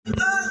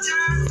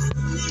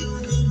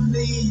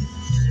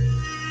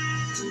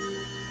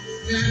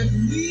that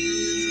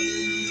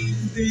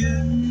we've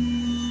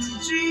been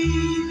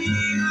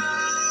dreaming of.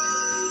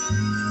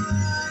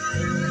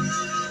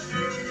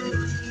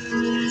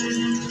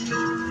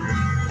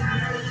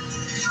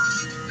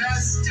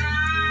 As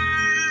time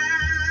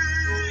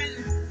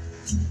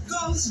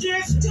goes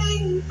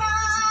drifting by,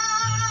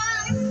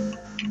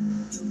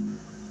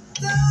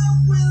 the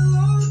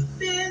willow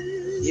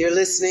bend. You're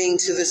listening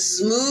to the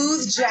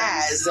smooth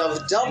jazz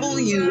of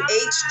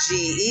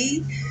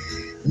WHGE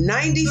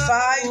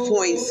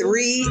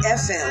 95.3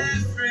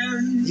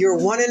 FM. Your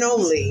one and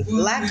only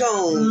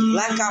Black-owned,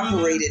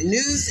 Black-operated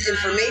news,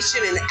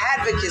 information, and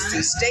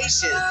advocacy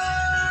station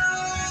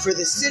for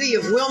the city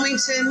of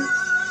Wilmington,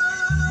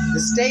 the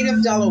state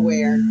of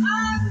Delaware,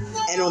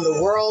 and on the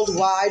World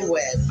Wide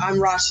Web. I'm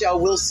Rachelle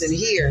Wilson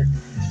here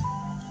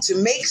to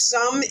make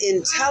some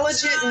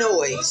intelligent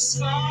noise.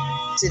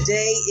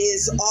 Today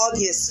is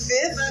August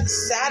 5th,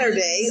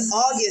 Saturday,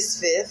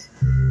 August 5th,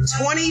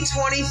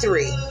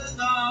 2023.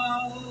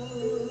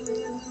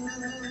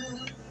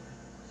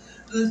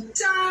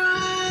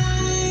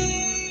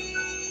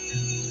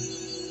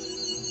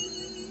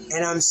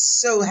 And I'm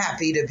so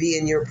happy to be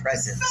in your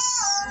presence.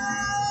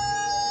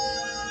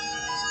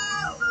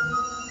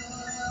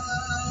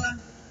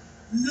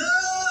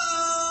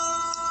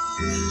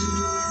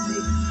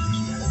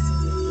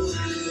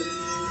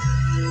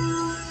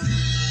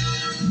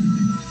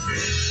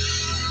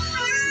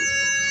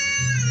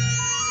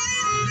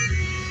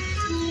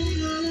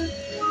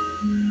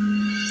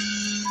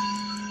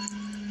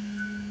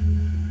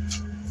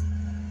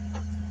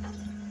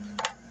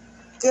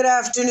 Good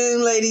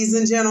afternoon, ladies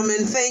and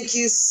gentlemen. Thank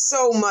you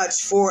so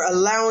much for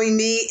allowing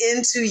me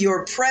into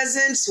your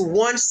presence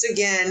once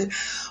again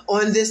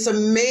on this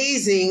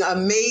amazing,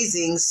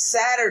 amazing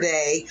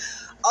Saturday,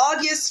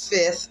 August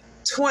 5th,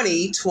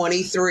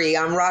 2023.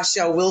 I'm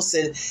Rachelle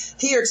Wilson,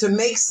 here to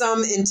make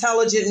some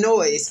intelligent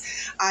noise.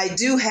 I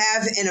do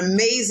have an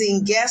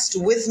amazing guest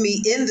with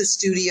me in the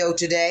studio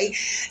today,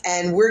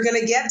 and we're going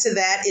to get to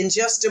that in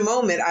just a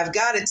moment. I've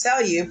got to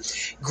tell you,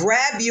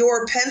 grab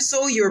your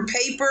pencil, your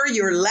paper,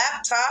 your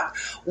laptop,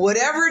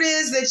 whatever it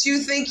is that you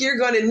think you're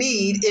going to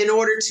need in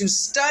order to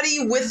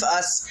study with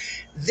us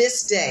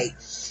this day.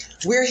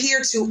 We're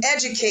here to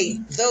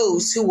educate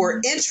those who are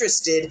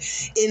interested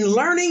in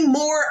learning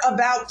more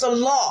about the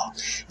law,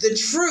 the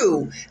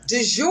true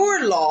de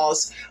jure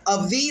laws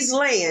of these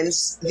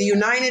lands, the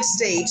United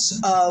States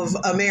of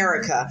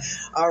America.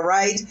 All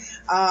right.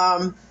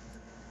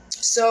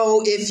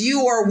 So if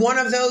you are one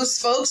of those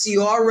folks,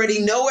 you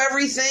already know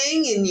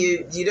everything and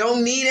you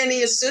don't need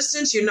any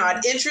assistance, you're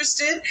not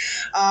interested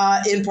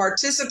in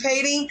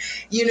participating,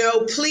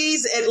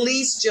 please at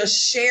least just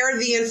share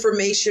the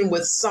information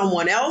with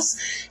someone else.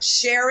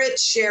 Share it.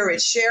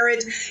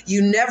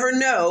 You never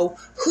know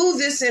who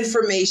this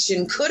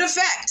information could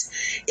affect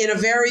in a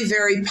very,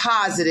 very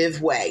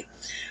positive way.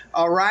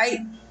 All right.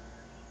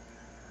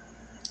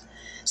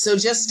 So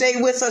just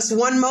stay with us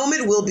one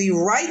moment. We'll be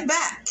right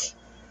back.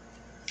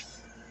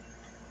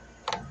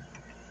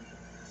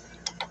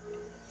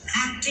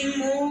 Acting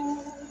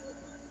more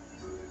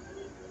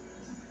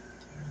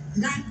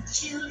like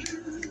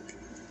children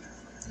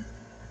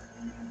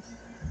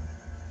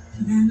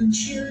than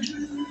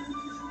children.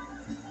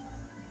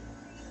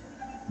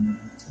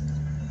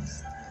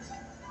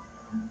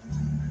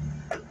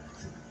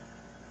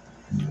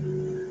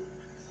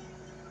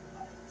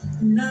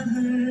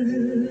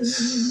 Lovers.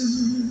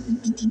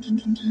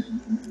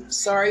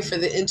 Sorry for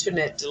the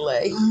internet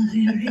delay. Are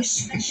very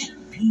special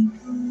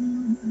people.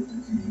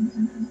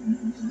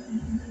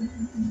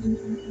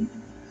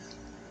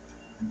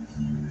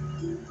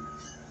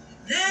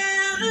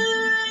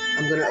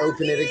 I'm going to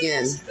open it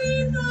again.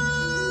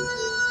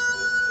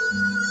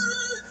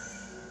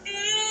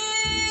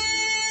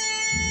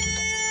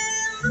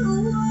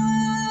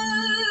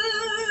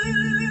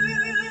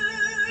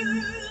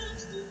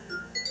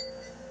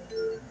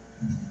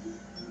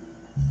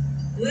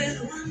 With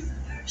one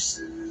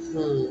person.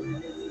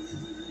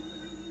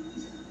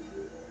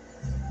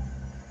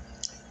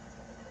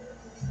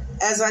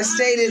 As I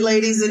stated,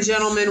 ladies and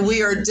gentlemen,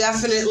 we will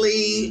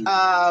definitely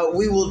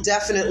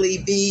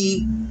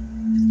be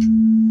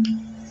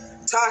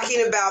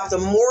talking about the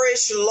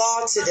Moorish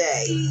law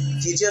today.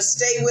 If you just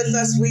stay with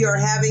us, we are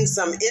having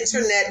some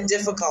internet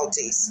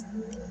difficulties.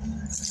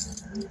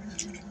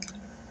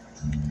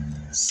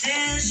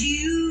 Says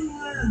you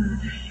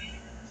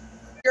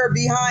You're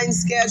behind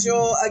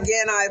schedule.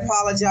 Again, I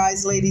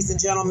apologize, ladies and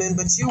gentlemen,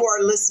 but you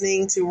are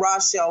listening to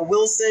Rachelle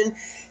Wilson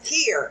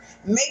here.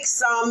 Make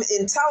some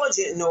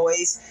intelligent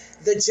noise,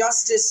 the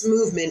justice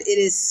movement. It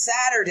is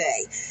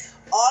Saturday,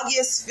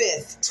 August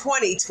 5th,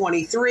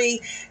 2023,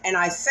 and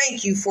I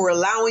thank you for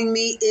allowing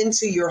me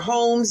into your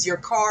homes, your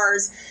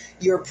cars,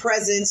 your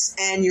presence,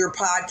 and your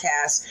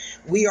podcast.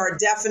 We are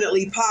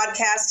definitely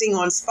podcasting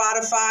on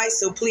Spotify,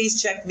 so please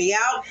check me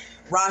out.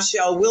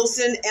 Rachelle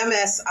Wilson,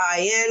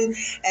 MSIN,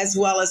 as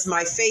well as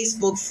my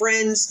Facebook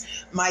friends,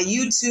 my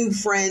YouTube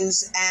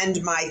friends,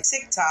 and my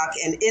TikTok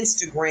and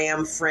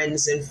Instagram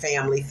friends and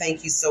family.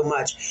 Thank you so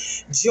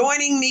much.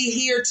 Joining me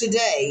here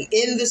today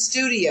in the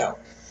studio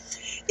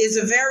is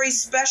a very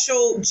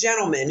special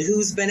gentleman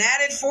who's been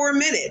at it for a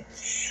minute.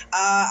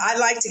 I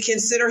like to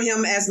consider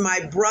him as my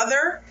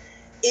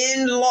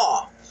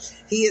brother-in-law.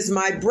 He is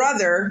my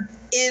brother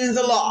in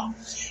the law.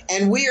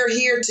 And we are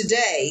here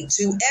today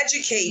to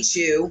educate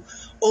you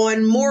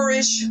on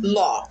Moorish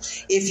law.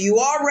 If you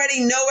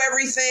already know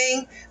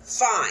everything,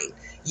 fine.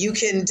 You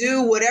can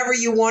do whatever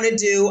you want to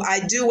do.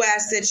 I do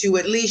ask that you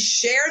at least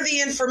share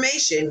the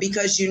information,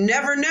 because you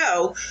never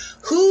know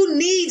who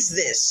needs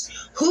this.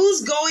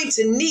 Who's going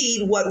to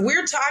need what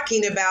we're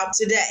talking about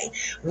today?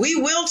 We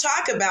will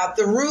talk about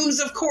the rooms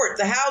of court,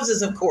 the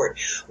houses of court.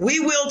 We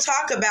will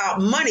talk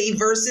about money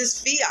versus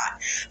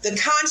fiat, the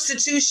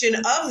Constitution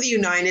of the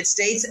United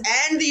States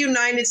and the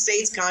United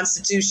States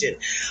Constitution.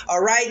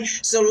 All right.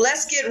 So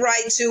let's get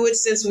right to it,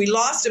 since we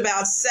lost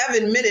about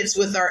 7 minutes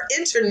with our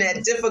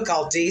internet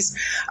difficulties.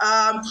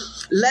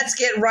 Let's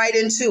get right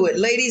into it.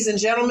 Ladies and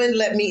gentlemen,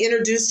 let me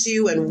introduce to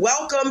you and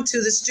welcome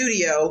to the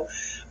studio,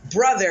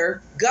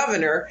 Brother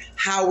Governor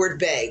Howard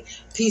Bey.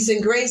 Peace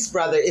and grace,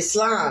 brother.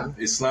 Islam.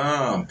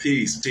 Islam.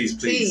 Peace.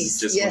 Just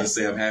yes. want to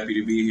say I'm happy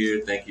to be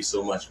here. Thank you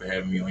so much for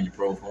having me on your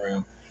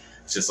program.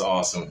 It's just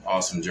an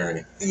awesome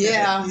journey.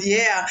 Yeah.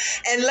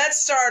 And let's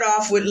start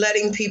off with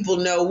letting people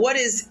know, what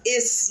is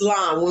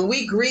Islam? When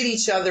we greet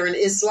each other in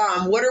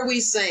Islam, what are we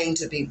saying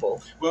to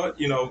people? Well,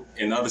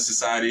 in other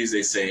societies,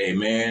 they say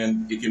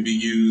amen. It can be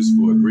used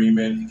for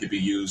agreement. It can be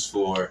used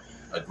for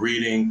a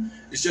greeting.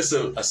 It's just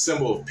a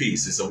symbol of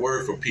peace. It's a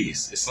word for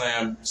peace.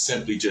 Islam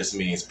simply just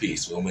means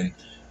peace. Well, when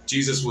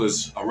Jesus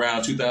was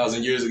around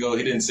 2,000 years ago,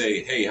 he didn't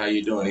say, hey, how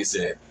you doing? He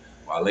said,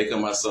 wa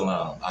alaikum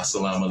assalam,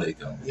 assalamu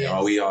alaikum. Yes.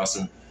 Are we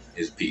awesome?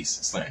 Is peace.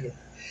 Islam. Yeah.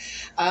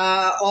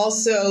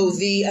 Also,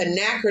 the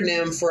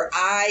acronym for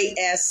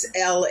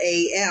ISLAM,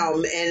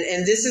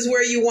 and this is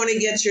where you want to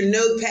get your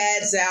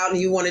notepads out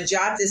and you want to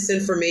jot this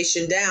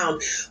information down.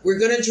 We're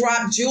going to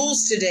drop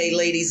jewels today,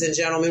 ladies and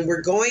gentlemen.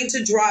 We're going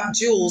to drop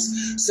jewels,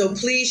 so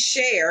please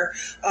share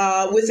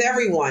with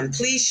everyone.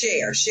 Please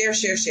share.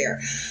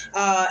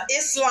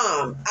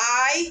 Islam,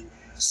 I,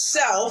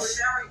 self,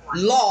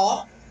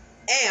 law,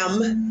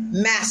 am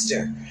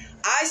master.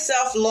 I,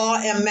 self-law,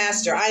 am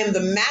master. I am the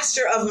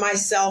master of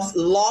myself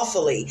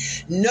lawfully.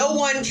 No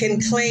one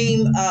can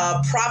claim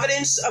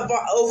providence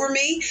over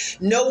me.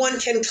 No one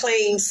can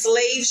claim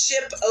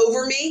slaveship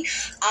over me.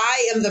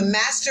 I am the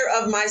master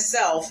of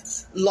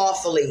myself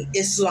lawfully.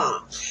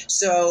 Islam.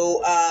 So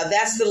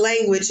that's the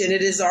language, and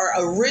it is our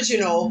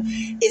original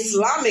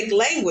Islamic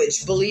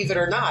language, believe it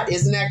or not.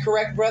 Isn't that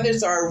correct, brother?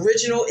 It's our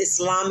original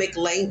Islamic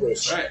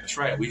language. That's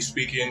right. We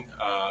speaking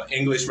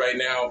English right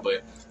now,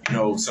 but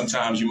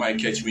sometimes you might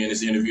catch me in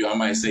this interview, I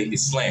might say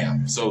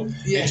Islam. So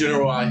in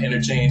general, I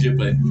interchange it,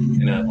 but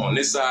on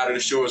this side of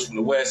the shores from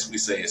the West, we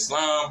say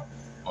Islam.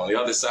 On the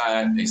other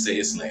side, they say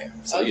Islam.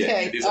 So,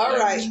 okay, all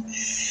right.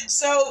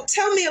 So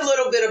tell me a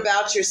little bit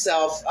about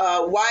yourself.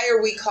 Why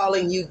are we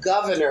calling you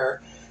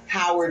Governor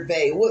Howard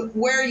Bey?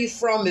 Where are you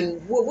from,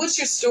 and what's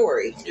your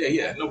story?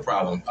 Yeah, no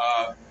problem.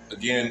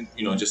 Again,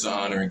 just an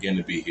honor again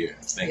to be here.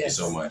 Thank you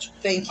so much.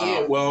 Thank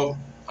you. Well,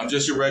 I'm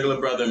just your regular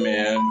brother,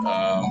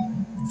 man.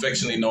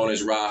 Affectionately known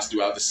as Ross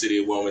throughout the city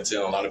of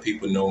Wilmington. A lot of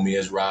people know me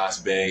as Ross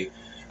Bey.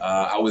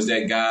 I was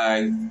that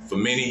guy for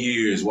many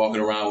years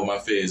walking around with my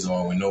fez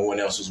on when no one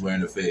else was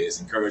wearing the fez,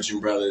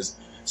 encouraging brothers,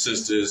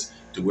 sisters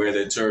to wear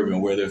their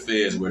turban, wear their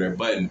fez, wear their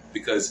button,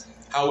 because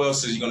how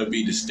else is you going to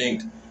be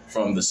distinct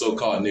from the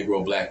so-called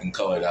Negro, black, and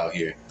colored out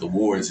here, the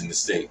wards in the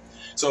state?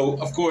 So,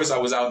 of course, I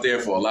was out there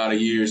for a lot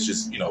of years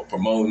just,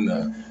 promoting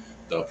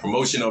the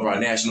promotion of our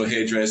national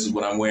headdress is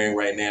what I'm wearing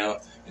right now,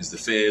 is the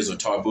fez or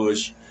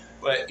tarbush.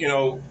 But,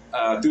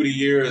 through the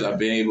years, I've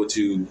been able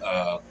to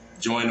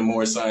join the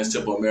Moorish Science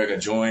Temple of America,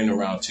 joined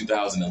around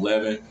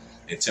 2011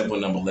 in Temple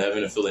number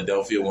 11 in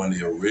Philadelphia, one of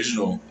the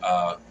original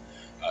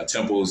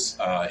temples.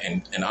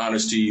 And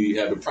honors to you, you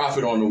have the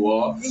prophet on the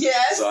wall.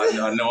 Yes. So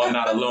I know I'm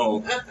not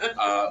alone.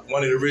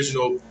 One of the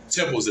original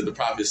temples that the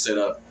prophet set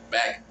up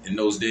back in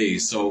those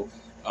days. So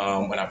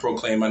when I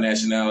proclaimed my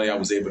nationality, I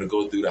was able to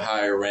go through the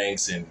higher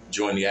ranks and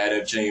join the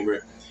Adab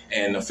Chamber.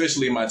 And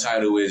officially, my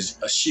title is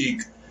a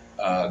Sheikh,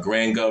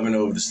 Grand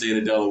Governor of the state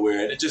of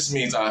Delaware. And it just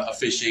means I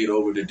officiate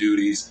over the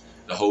duties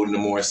of holding the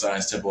Moorish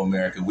Science Temple of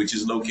America, which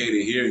is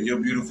located here in your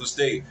beautiful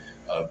state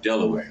of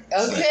Delaware.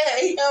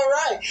 Okay, all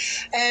right.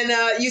 And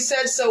you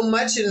said so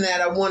much in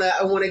that. I want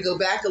to go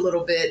back a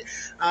little bit.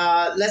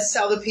 Let's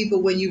tell the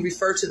people, when you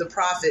refer to the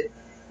prophet,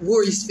 who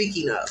are you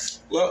speaking of?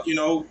 Well,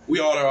 we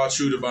all are our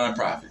true divine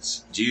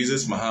prophets.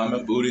 Jesus,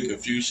 Muhammad, Buddha,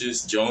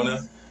 Confucius,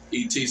 Jonah,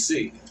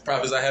 etc.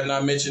 Prophets I have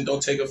not mentioned,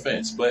 don't take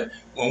offense. But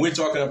when we're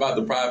talking about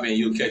the prophet, and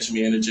you'll catch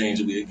me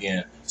interchangeably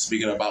again,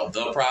 speaking about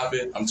the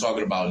prophet, I'm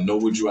talking about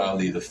Noble Drew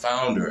Ali, the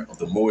founder of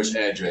the Moorish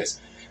address.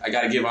 I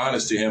got to give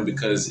honors to him,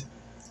 because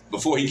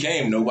before he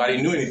came,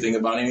 nobody knew anything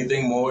about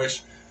anything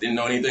Moorish, didn't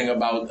know anything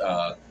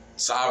about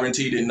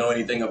sovereignty, didn't know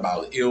anything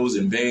about ills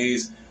and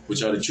beys,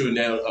 which are the true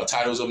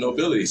titles of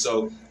nobility.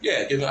 So,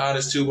 yeah, giving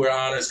honors to where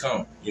honors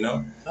come. you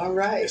know? All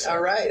right, all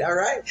right, all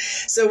right.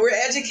 So we're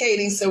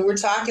educating, so we're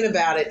talking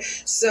about it.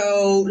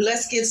 So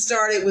let's get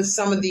started with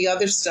some of the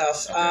other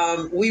stuff.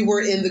 Okay. We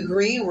were in the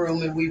green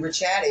room and we were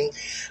chatting.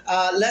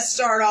 Let's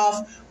start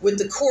off with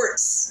the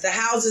courts, the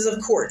houses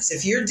of courts.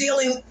 If you're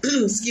dealing,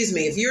 excuse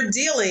me, if you're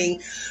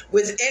dealing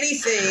with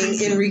anything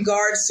in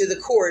regards to the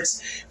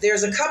courts,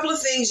 there's a couple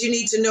of things you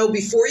need to know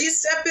before you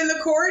step in the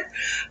court.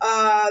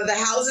 The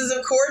houses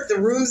of court, the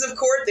rooms of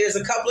court, there's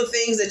a couple of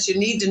things that you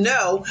need to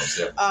know.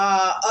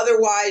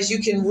 Otherwise, you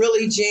can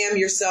really jam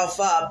yourself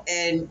up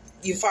and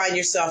you find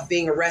yourself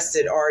being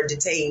arrested or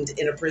detained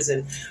in a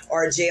prison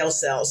or a jail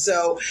cell.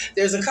 So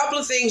there's a couple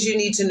of things you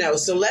need to know.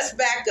 So let's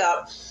back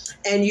up.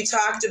 And you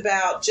talked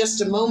about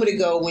just a moment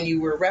ago when you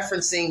were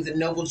referencing the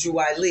Noble Drew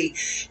Ali,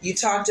 you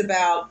talked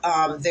about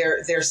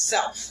their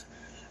self,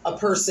 a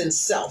person's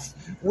self.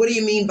 What do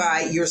you mean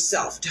by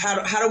yourself?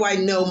 How do I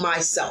know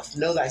myself?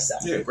 Know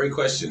thyself. Yeah, great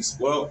questions.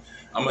 Well,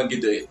 I'm going to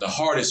get the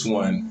hardest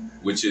one,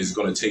 which is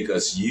going to take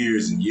us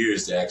years and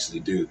years to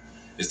actually do,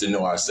 is to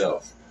know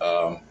ourselves.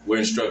 We're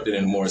instructed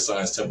in the Moorish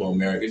Science Temple of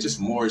America,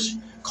 just Moorish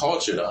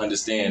culture, to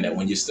understand that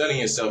when you're studying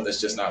yourself, that's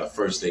just not a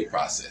first day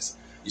process.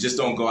 You just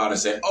don't go out and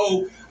say,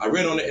 oh, I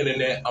read on the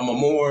internet, I'm a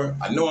Moor,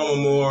 I know I'm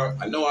a Moor,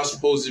 I know I'm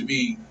supposed to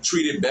be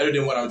treated better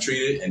than what I'm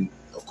treated. And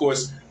of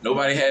course,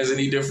 nobody has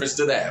any difference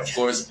to that. Of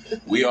course,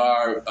 we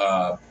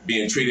are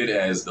being treated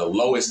as the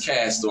lowest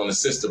caste on the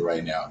system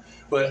right now.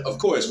 But of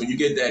course, when you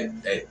get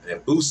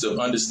that boost of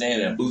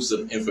understanding, that boost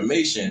of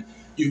information,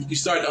 you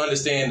start to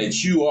understand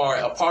that you are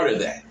a part of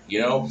that,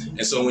 you know?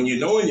 And so when you're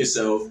knowing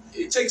yourself,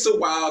 it takes a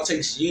while, it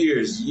takes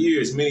years,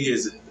 many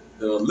years.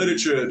 The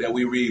literature that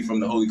we read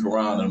from the Holy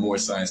Quran and the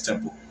Moorish Science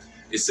Temple,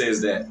 it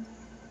says that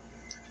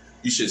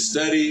you should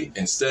study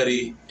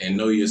and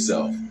know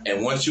yourself.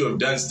 And once you have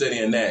done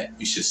studying that,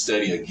 you should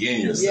study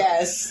again yourself.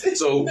 Yes.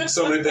 So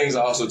some of the things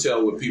I also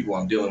tell with people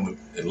I'm dealing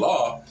with in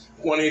law,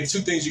 one of the two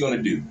things you're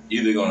going to do.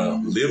 You're either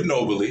going to live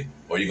nobly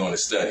or you're going to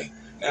study.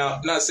 Now,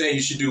 I'm not saying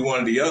you should do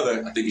one or the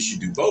other. I think you should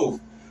do both.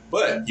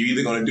 But you're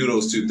either going to do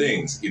those two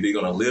things. Either you're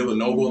going to live a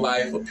noble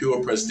life, a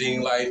pure,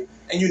 pristine life,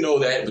 and you know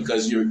that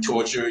because your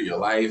culture, your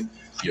life,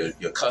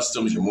 your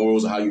customs, your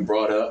morals, how you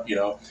brought up, you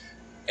know.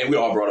 And we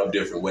all brought up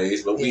different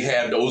ways, but we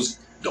have those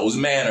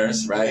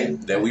manners, right,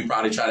 that we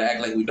probably try to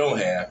act like we don't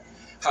have.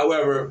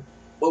 However,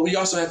 but we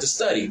also have to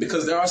study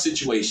because there are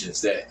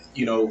situations that,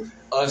 you know,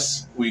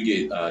 we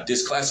get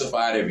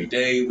disclassified every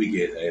day. We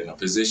get in a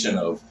position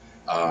of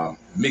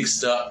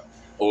mixed up,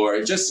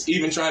 or just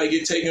even trying to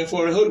get taken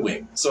for a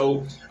hoodwink.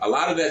 So a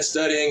lot of that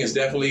studying is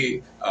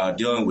definitely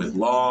dealing with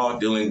law,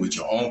 dealing with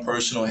your own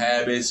personal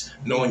habits,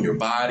 knowing your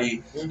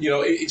body. You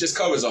know, it just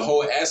covers a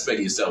whole aspect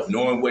of yourself,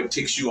 knowing what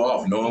ticks you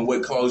off, knowing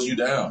what calls you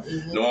down,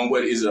 knowing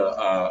what is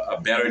a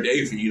better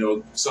day for you. You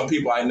know, some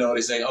people I know,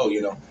 they say, oh,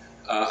 you know,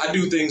 I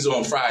do things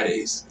on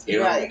Fridays, you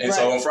know, and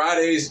so on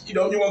Fridays, you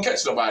know, you won't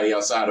catch nobody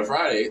outside of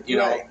Friday, you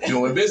know,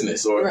 doing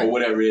business or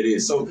whatever it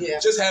is. So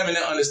just having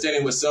that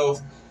understanding with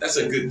self, that's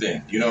a good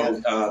thing, you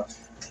know,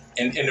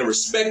 and the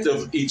respect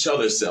of each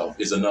other's self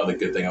is another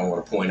good thing I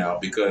want to point out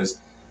because,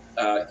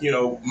 you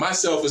know,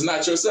 myself is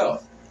not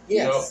yourself.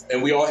 You know,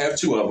 and we all have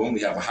two of them.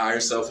 We have a higher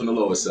self and a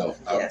lower self.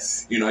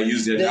 You know, I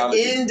use the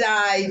analogy.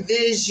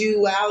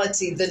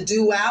 Individuality, the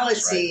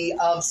duality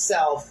of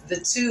self, the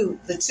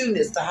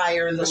two-ness, the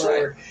higher and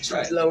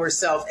the lower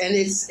self. And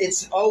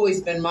it's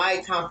always been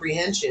my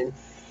comprehension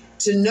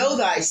to know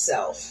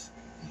thyself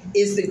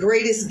is the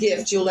greatest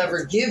gift you'll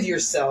ever give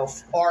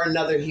yourself or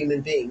another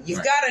human being.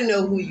 You've got to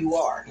know who you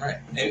are. Right.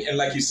 And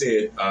like you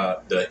said,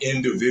 the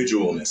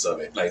individualness of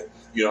it, like,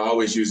 you know, I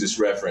always use this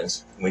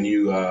reference when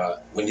you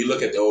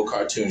look at the old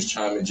cartoons,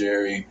 Tom and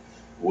Jerry,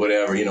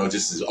 whatever, you know,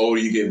 just as older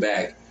you get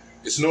back,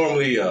 it's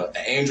normally an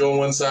angel on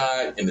one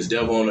side and the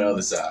devil on the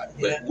other side.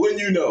 But wouldn't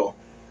you know,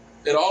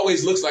 it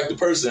always looks like the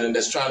person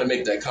that's trying to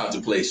make that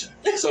contemplation.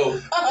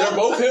 So they're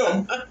both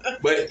him,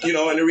 but, you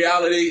know, in the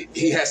reality,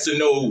 he has to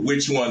know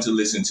which one to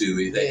listen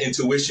to. That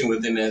intuition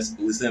within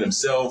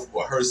himself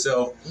or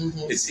herself,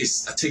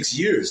 it takes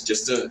years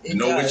just to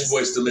know which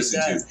voice to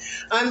listen to.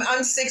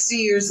 I'm 60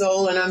 years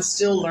old and I'm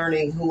still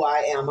learning who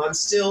I am. I'm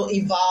still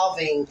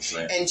evolving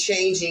and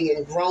changing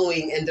and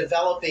growing and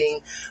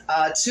developing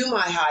to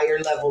my higher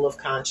level of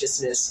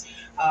consciousness.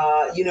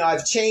 You know,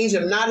 I've changed.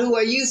 I'm not who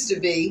I used to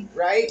be,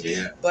 right?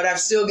 But I've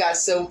still got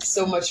so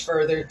much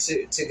further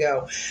to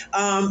go.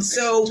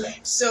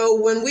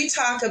 So when we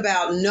talk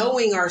about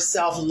knowing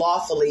ourselves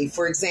lawfully,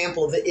 for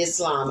example, the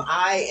Islam,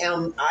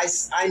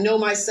 I know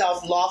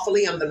myself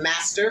lawfully. I'm the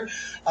master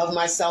of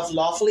myself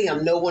lawfully.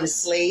 I'm no one's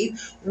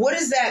slave. What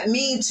does that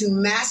mean to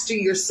master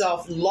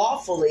yourself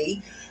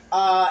lawfully?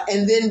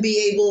 And then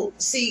be able,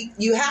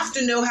 you have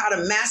to know how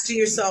to master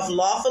yourself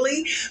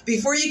lawfully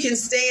before you can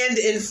stand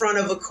in front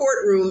of a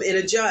courtroom in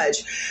a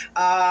judge.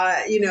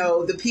 You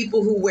know, the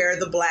people who wear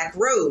the black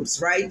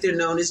robes, right? They're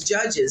known as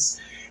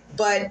judges.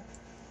 But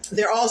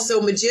they're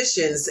also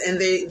magicians, and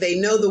they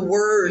know the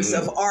words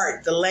of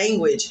art, the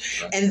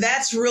language. Right. And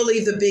that's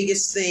really the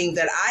biggest thing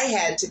that I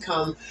had to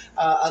come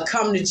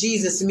to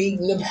Jesus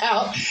meeting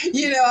about.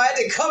 I had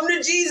to come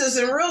to Jesus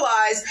and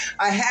realize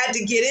I had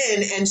to get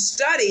in and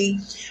study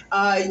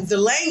the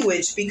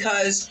language,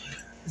 because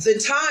the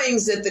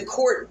times that the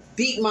court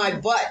beat my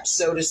butt,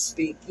 so to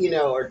speak,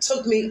 or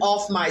took me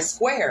off my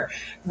square,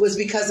 was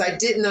because I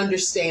didn't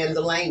understand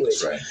the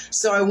language. Right.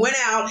 So I went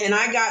out and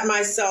I got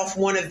myself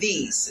one of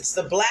these. It's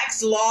the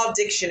Black's Law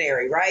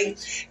Dictionary, right?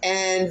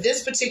 And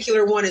this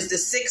particular one is the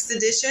 6th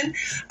edition.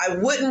 I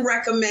wouldn't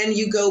recommend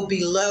you go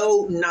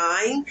below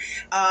 9.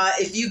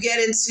 If you get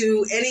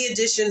into any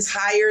editions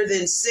higher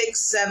than 6,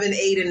 7,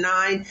 8, and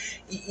 9,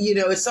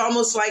 it's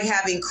almost like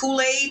having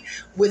Kool-Aid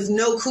with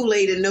no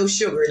Kool-Aid and no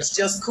sugar. It's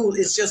just cool.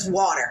 It's just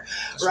water,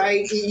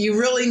 right? You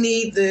really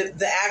need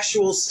the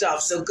actual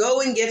stuff. So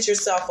go and get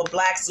yourself a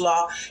Black's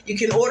Law. You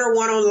can order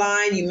one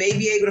online. You may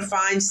be able to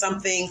find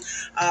something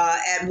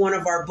at one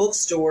of our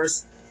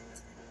bookstores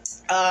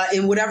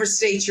in whatever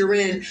state you're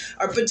in.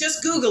 But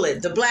just Google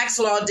it, the Black's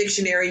Law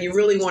Dictionary. You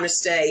really want to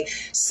stay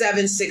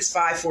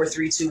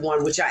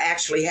 7654321, which I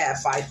actually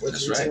have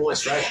 54321.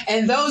 That's right.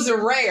 And those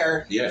are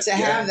rare to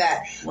have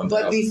that. 1,000.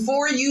 But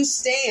before you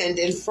stand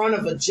in front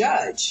of a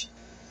judge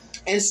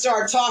and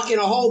start talking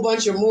a whole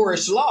bunch of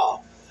Moorish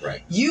law,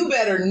 right, you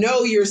better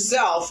know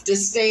yourself to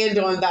stand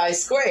on thy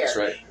square. That's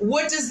right.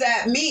 What does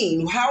that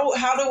mean? How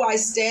do I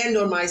stand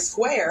on my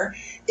square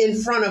in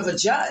front of a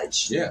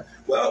judge? Yeah.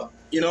 Well,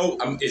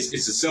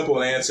 it's a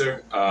simple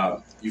answer.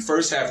 You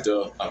first have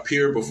to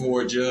appear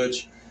before a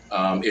judge.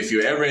 If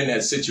you're ever in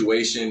that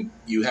situation,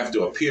 you have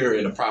to appear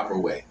in a proper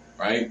way,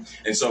 right?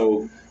 And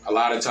so a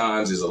lot of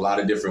times there's a lot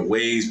of different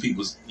ways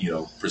people,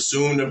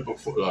 presume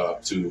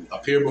to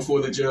appear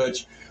before the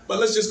judge. But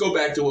let's just go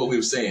back to what we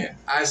were saying.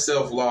 I,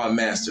 self, law, and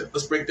master.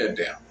 Let's break that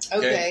down.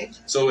 Okay.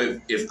 So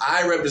if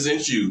I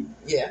represent you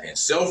and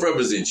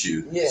self-represent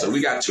you, so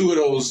we got 2 of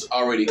those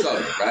already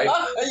covered, right?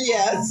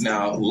 Yes.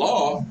 Now,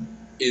 law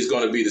is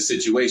going to be the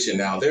situation.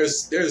 Now,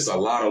 there's a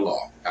lot of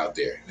law out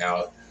there.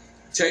 Now,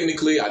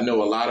 technically, I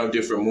know a lot of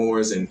different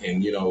Moors, and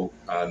no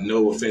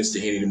offense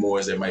to any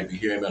Moors that might be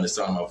hearing me on the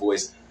sound of my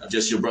voice. I'm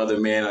just your brother,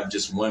 man. I'm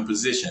just one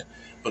position.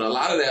 But a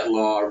lot of that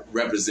law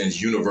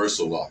represents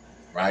universal law.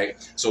 Right?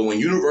 So when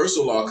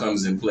universal law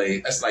comes in play,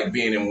 that's like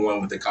being in one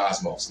with the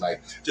cosmos.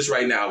 Like just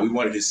right now, we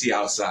wanted to see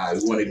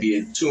outside. We want to be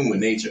in tune with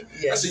nature.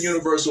 Yes. That's a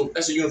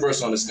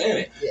universal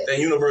understanding. Yes. That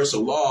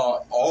universal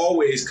law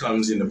always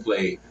comes into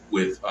play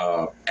with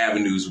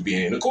avenues of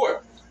being in the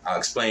court. I'll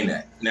explain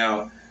that.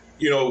 Now,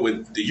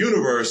 with the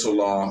universal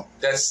law,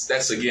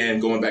 that's again,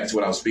 going back to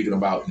what I was speaking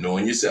about,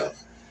 knowing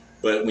yourself.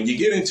 But when you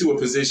get into a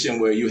position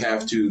where you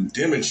have to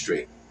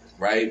demonstrate,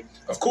 right?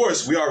 Of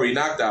course, we already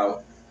knocked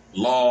out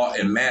law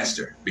and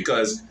master,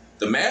 because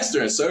the master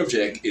and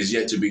subject is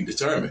yet to be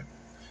determined.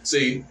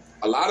 See,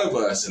 a lot of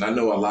us, and I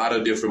know a lot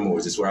of different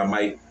Moors, it's where I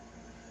might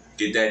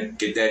get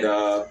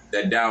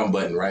that down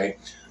button, right?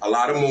 A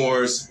lot of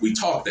Moors, we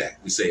talk that.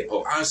 We say,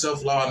 oh, I'm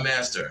self, law, and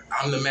master.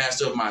 I'm the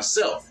master of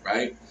myself,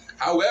 right?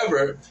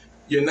 However,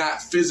 you're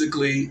not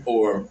physically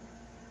or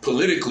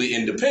politically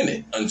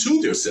independent unto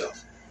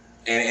yourself.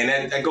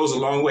 And that goes a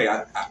long way.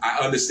 I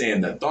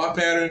understand the thought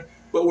pattern,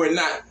 but we're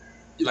not,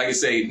 like I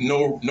say,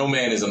 no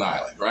man is an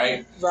island,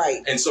 right?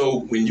 Right. And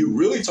so when you're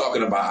really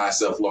talking about I,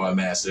 self, law, and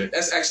master,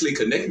 that's actually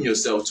connecting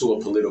yourself to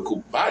a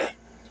political body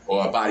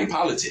or a body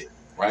politic,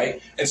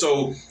 right? And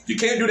so you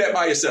can't do that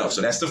by yourself.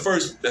 So that's the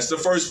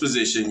first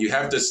position. You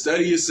have to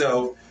study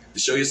yourself to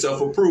show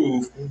yourself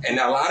approved. And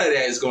a lot of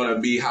that is going to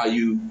be how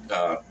you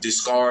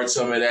discard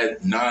some of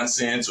that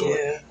nonsense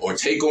or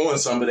take on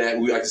some of that.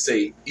 We like to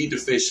say, eat the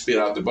fish, spit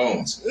out the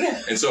bones.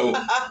 And so,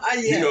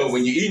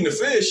 when you're eating the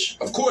fish,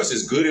 of course,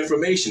 it's good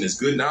information. It's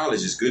good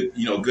knowledge. It's good,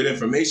 good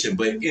information.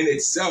 But in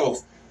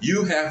itself,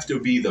 you have to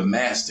be the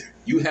master.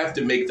 You have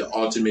to make the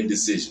ultimate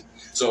decision.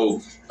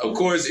 So, of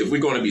course, if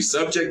we're going to be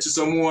subject to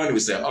someone, we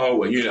say, oh,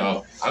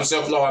 well, I'm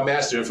self-law and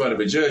master in front of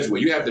a judge.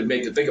 Well, you have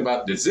to think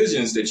about the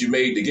decisions that you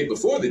made to get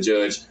before the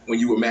judge when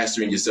you were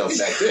mastering yourself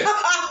back then.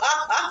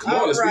 Come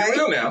on, let's be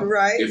real now.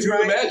 Right. If you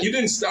were you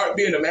didn't start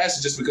being a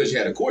master just because you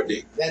had a court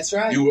date. That's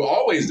right. You were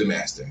always the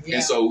master. Yeah.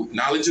 And so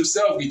knowledge of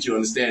self gets you to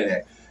understand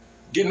that.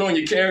 Getting on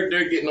your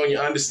character, getting on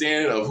your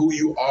understanding of who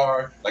you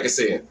are, like I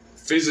said,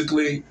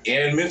 physically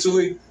and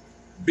mentally,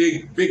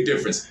 big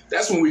difference.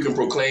 That's when we can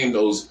proclaim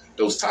those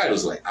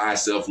titles like I,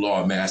 self, law,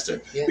 and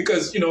master. Yeah.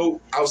 Because,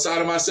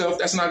 outside of myself,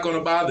 that's not going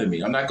to bother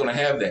me. I'm not going to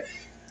have that.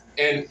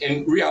 And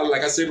in reality,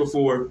 like I said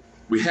before,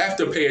 we have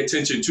to pay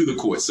attention to the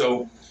court.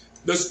 So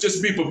let's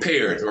just be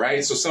prepared,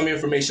 right? So some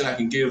information I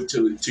can give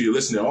to your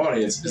listening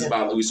audience is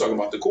about, we're talking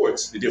about the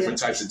courts, the different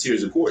types of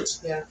tiers of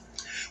courts. Yeah.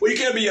 Well, you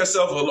can't be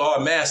yourself a law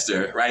and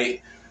master,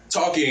 right?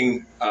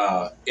 Talking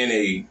we're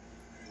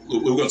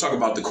going to talk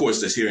about the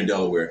courts that's here in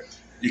Delaware.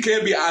 You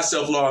can't be I,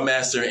 self, law, and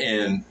master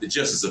and the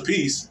justice of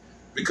peace,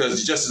 because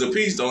the justice of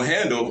peace don't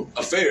handle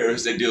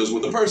affairs that deals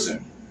with a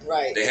person.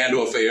 Right. They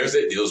handle affairs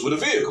that deals with a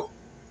vehicle.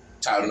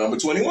 Title number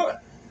 21. Okay.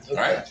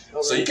 Right?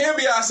 Okay. So you can't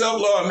be I,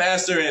 self, law, and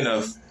master in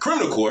a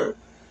criminal court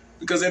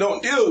because they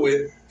don't deal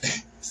with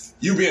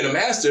you being a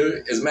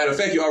master. As a matter of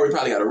fact, you already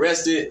probably got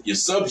arrested, you're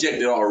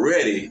subjected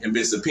already and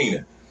been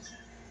subpoenaed.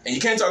 And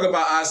you can't talk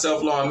about I,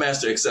 self-law and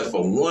master, except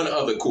for one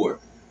other court.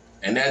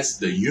 And that's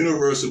the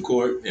universal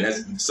court. And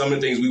that's some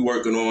of the things we're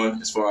working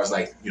on as far as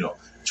like, you know,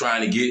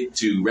 trying to get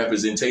to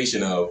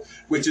representation of,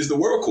 which is the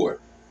world court.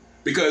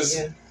 Because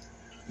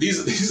these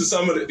are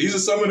some of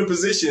the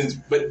positions,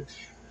 but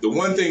the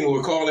one thing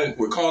we're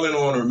calling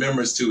on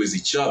remembrance to is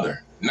each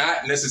other,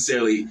 not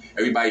necessarily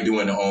everybody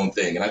doing their own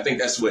thing. And I think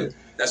that's what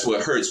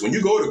hurts when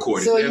you go to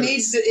court. So you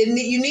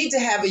need to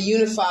have a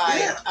unified.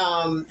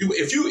 Yeah.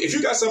 If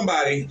you got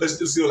somebody, let's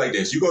do it like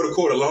this. You go to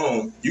court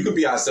alone. You could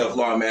be our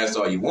self-law master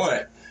all you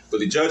want, but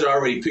the judge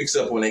already picks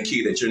up on that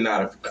key that you're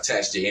not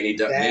attached to any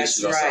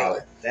nation or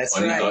solid. That's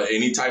right.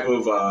 Any type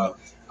of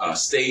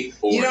state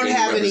or you don't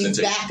have any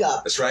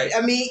backup. That's right.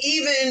 I mean,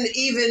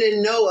 even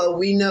in Noah,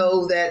 we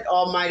know that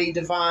Almighty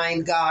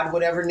Divine God,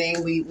 whatever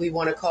name we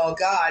want to call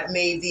God,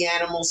 made the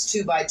animals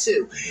 2 by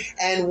 2.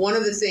 And one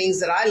of the things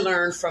that I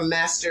learned from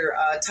Master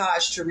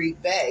Taj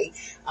Tariq Bey,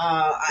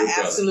 I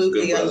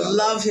absolutely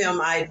love him.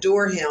 I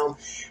adore him.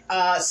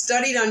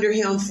 Studied under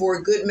him for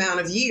a good amount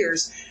of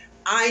years.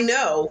 I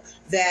know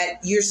that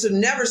you're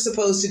never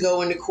supposed to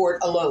go into court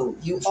alone.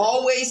 You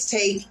always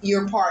take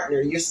your partner,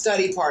 your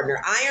study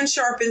partner. Iron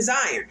sharpens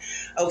iron,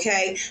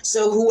 okay?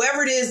 So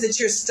whoever it is that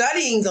you're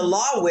studying the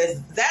law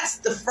with, that's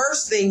the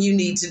first thing you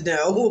need to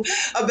know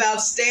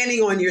about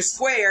standing on your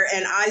square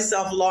and I,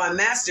 self-law and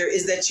master,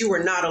 is that you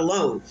are not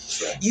alone.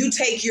 Right. You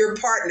take your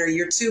partner,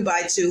 your 2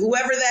 by 2,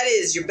 whoever that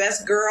is, your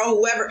best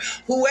girl,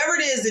 whoever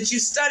it is that you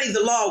study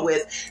the law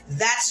with,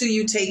 that's who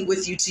you take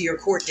with you to your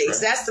court dates.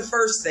 Right. That's the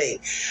first thing.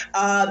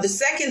 The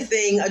second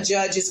thing a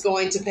judge is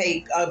going to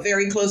pay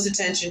very close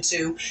attention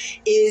to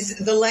is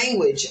the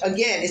language.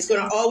 Again, it's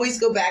going to always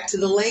go back to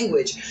the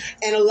language.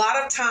 And a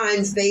lot of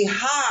times they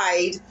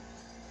hide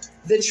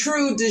the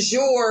true de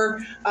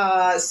jure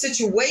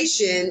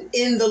situation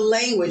in the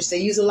language. They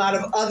use a lot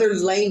of other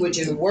language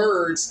and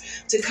words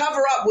to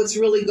cover up what's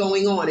really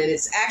going on. And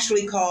it's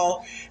actually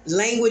called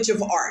language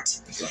of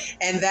art. Right.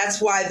 And that's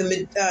why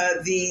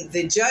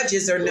the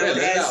judges are known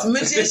as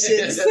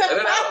magicians.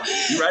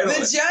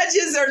 The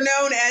judges are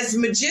known as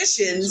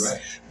magicians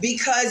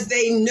because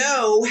they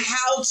know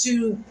how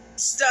to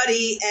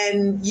study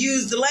and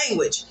use the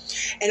language.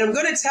 And I'm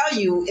going to tell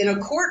you, in a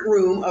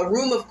courtroom, a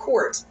room of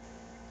court,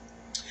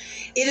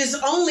 it is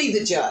only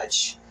the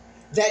judge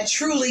that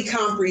truly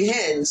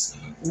comprehends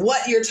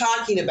what you're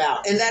talking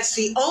about. And that's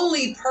the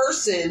only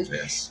person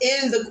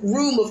in the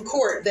room of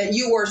court that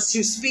you are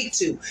to speak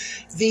to.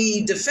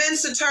 The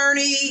defense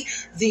attorney,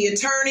 the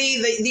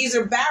attorney, these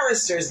are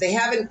barristers. They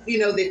haven't,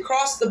 they've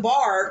crossed the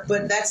bar,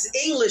 but that's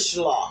English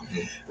law,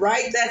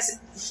 right? That's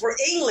for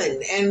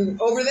England and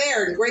over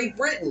there in Great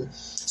Britain.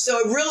 So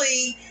it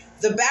really...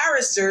 The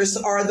barristers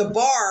are the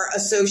bar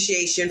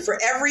association for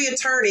every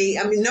attorney.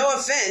 I mean, no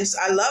offense.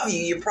 I love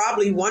you. You're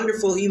probably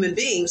wonderful human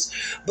beings.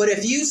 But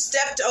if you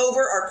stepped over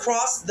or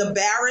crossed the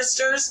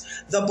barristers,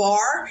 the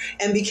bar,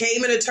 and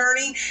became an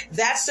attorney,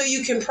 that's so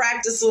you can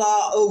practice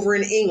law over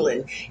in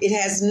England. It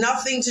has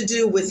nothing to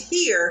do with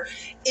here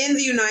in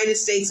the United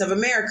States of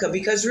America.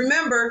 Because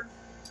remember,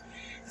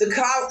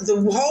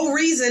 the whole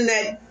reason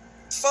that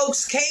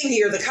folks came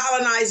here, the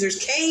colonizers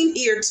came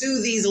here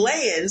to these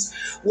lands,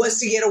 was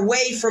to get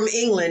away from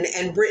England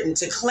and Britain,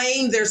 to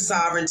claim their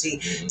sovereignty,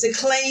 to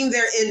claim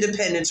their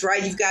independence,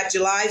 right? You've got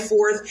July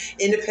 4th,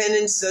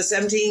 independence,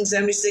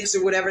 1776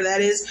 or whatever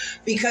that is,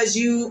 because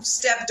you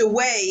stepped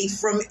away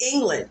from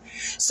England.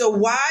 So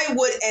why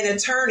would an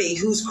attorney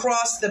who's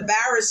crossed the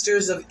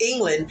barristers of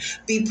England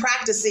be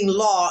practicing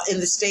law in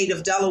the state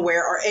of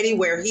Delaware or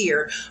anywhere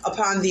here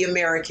upon the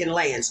American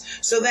lands?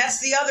 So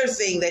that's the other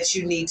thing that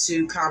you need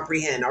to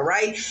comprehend. All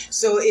right.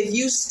 So if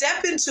you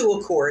step into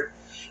a court,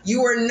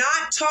 you are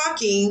not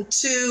talking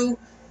to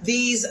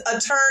these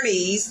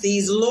attorneys,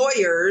 these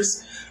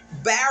lawyers,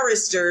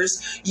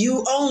 barristers.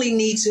 You only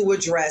need to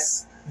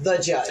address the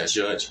judge. The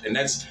judge. And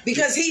that's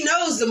because he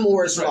knows the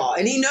Moore's law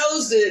and he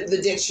knows the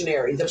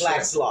dictionary, the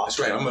Black's law. That's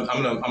right. I'm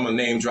gonna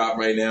name drop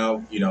right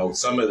now.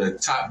 Some of the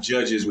top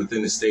judges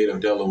within the state of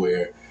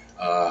Delaware.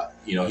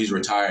 He's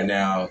retired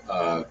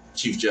now.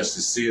 Chief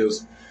Justice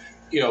Seals.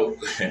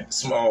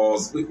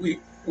 Smalls.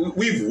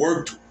 We've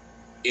worked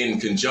in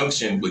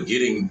conjunction with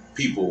getting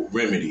people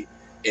remedy.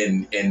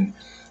 And I'm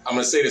going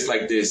to say this,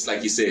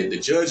 like you said, the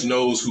judge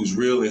knows who's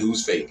real and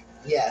who's fake.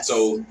 Yes.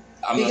 So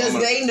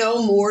they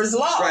know Moore's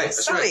law,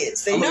 that's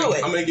science. Right. They know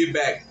it. I'm going to get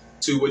back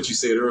to what you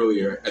said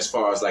earlier as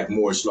far as like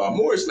Moore's law.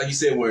 Moore's, like you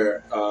said,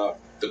 where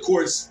the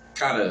courts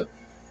kind of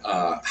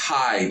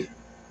hide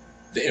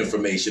the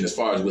information as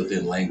far as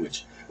within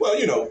language. Well,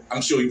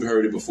 I'm sure you've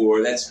heard it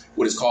before. That's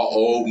what it's called,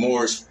 Old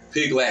Moore's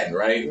Pig Latin,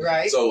 right?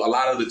 Right. So a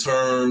lot of the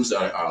terms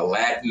are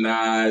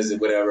Latinized and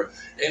whatever.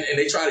 And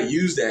they try to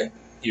use that,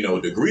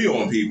 degree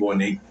on people,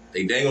 and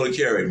they dangle the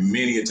carrot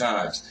many a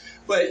times.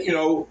 But,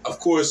 of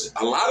course,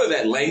 a lot of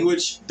that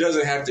language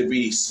doesn't have to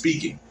be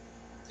speaking.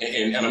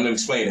 And I'm going to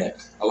explain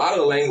that. A lot of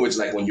the language,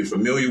 like when you're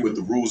familiar with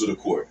the rules of the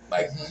court,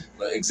 like,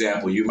 for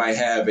example, you might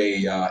have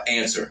a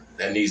answer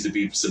that needs to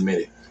be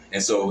submitted.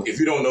 And so if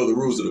you don't know the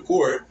rules of the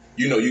court,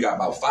 you know you got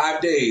about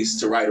 5 days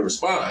to write a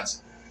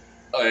response,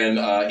 and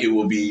it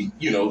will be,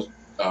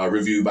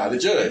 reviewed by the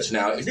judge.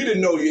 Now, if you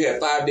didn't know you had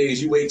 5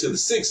 days, you wait till the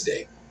 6th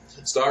day.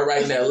 Start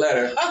writing that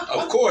letter.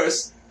 Of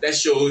course, that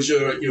shows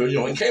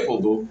you're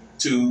incapable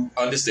to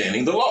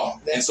understanding the law.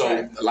 That's and so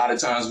right. a lot of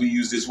times we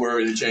use this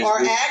word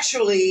interchangeably. Or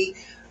actually,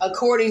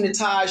 according to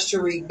Taj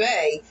Tariq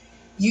Bey,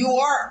 you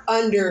are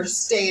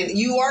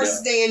standing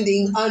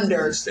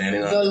under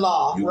the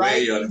law,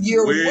 right?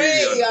 You're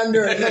way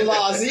under the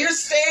law. So you're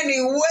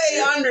standing way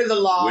under the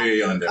law.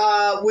 Way under.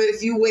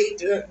 If you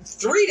wait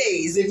 3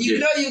 days, if you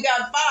know you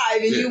got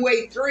 5 and you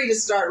wait 3 to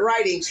start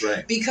writing. That's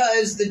right.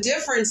 Because the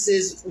difference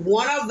is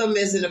one of them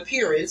is an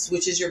appearance,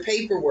 which is your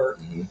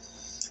paperwork. Mm-hmm.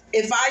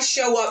 If I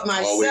show up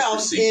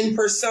myself in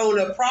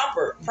persona,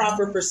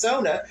 proper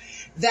persona,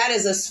 that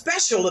is a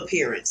special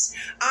appearance.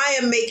 I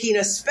am making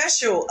a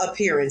special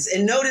appearance.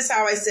 And notice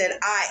how I said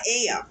I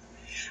am.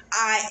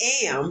 I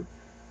am,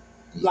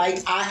 like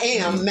I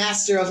am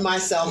master of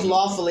myself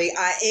lawfully.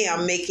 I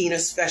am making a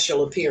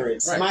special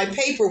appearance. Right. My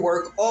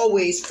paperwork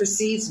always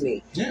precedes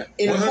me. Yeah,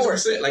 in 100%. A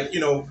court. Like,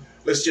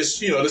 let's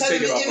just, let's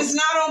take it off. If it's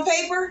not on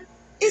paper,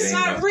 it's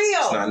not nothing. real.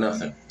 It's not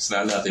nothing. It's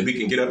not nothing. We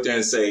can get up there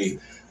and say,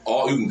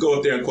 you can go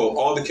up there and quote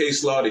all the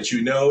case law that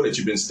that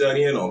you've been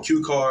studying on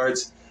cue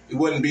cards. It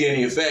wouldn't be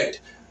any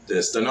effect.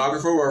 The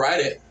stenographer will write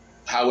it.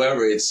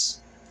 However,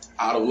 it's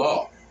out of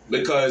law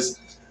because,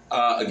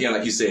 again,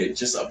 like you said,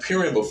 just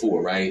appearing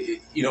before, right?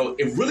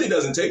 It really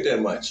doesn't take that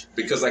much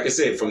because, like I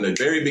said, from the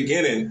very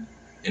beginning,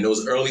 in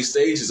those early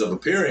stages of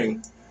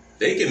appearing,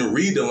 they can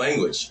read the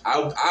language.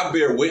 I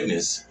bear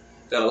witness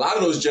that a lot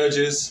of those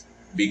judges,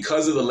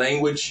 because of the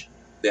language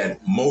that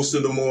most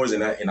of the Moors,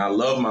 and I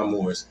love my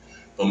Moors,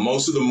 but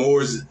most of the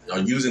Moors are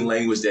using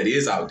language that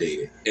is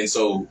outdated. And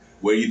so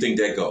where do you think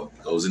that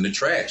goes in the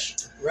trash?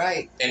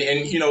 Right. And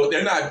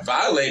they're not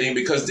violating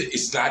because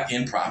it's not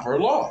in proper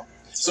law.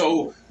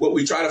 So what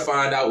we try to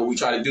find out, what we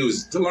try to do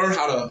is to learn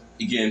how to,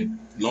 again,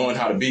 learn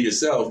how to be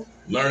yourself,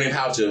 learning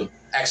how to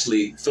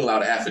actually fill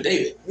out an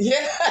affidavit.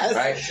 Yes.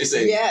 Right?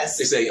 Yes.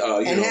 They say,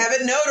 and have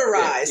it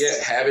notarized.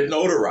 Yeah, have it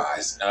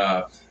notarized.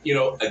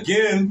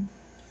 Again,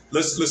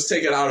 let's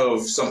take it out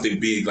of something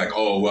big like,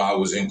 I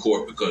was in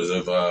court because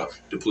of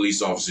the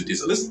police officer did.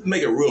 Let's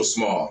make it real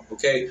small,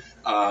 okay?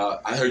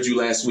 I heard you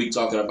last week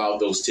talking about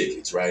those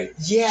tickets, right?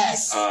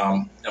 Yes.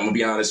 I'm gonna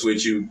be honest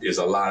with you. There's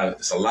a lot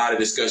of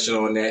discussion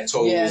on that.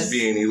 Tolls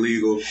being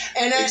illegal,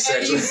 and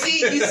you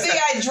see,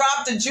 I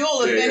dropped a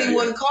jewel. If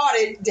anyone caught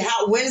it,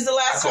 when's the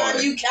last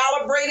time you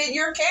calibrated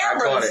your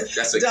cameras? I caught it.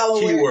 That's a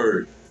Delaware. key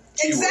word.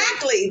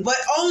 Exactly, but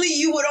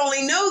you would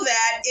only know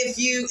that if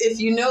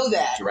you know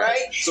that,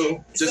 right?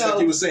 So like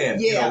you were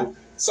saying,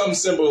 something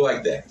simple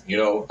like that.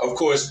 Of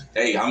course,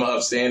 hey, I'm an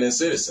upstanding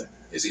citizen.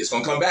 It's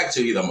gonna come back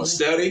to either I'm gonna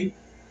study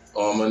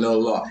or I'm gonna know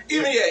law.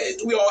 Even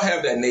we all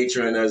have that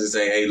nature in us to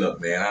say, hey,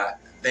 look, man,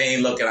 they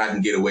ain't looking I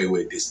can get away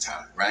with this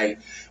time, right?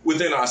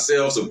 Within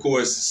ourselves, of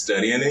course,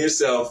 studying in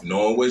yourself,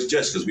 knowing what's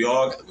just, because we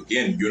all,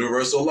 again,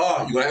 universal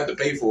law, you're going to have to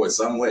pay for it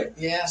some way.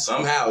 Yeah.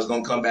 Somehow it's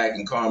going to come back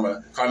in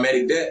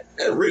karmatic debt.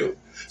 That's real.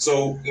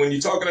 So when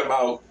you're talking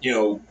about,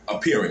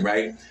 appearing,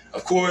 right?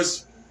 Of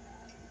course,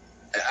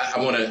 I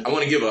want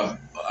to give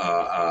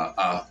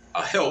a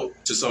help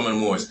to some of the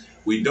Moors.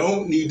 We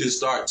don't need to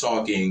start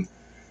talking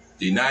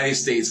the United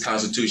States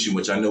Constitution,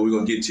 which I know we're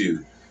going to get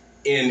to,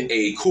 in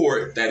a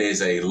court that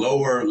is a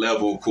lower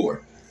level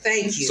court.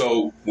 Thank you.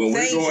 So when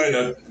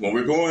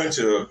we're going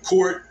to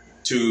court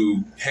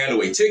to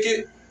handle a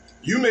ticket,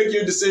 you make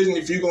your decision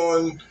if you're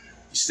going to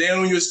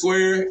stand on your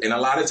square. And a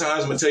lot of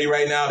times, I'm going to tell you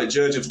right now, the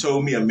judge have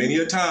told me many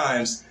a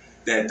times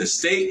that the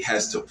state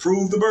has to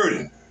prove the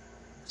burden.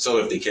 So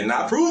if they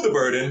cannot prove the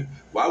burden,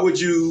 why would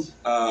you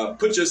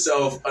put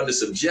yourself under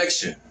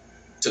subjection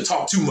to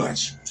talk too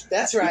much?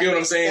 That's right. You get what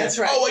I'm saying? That's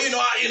right. Oh,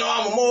 well,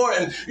 I'm a Moor,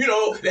 and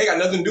they ain't got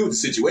nothing to do with the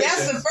situation.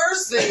 That's the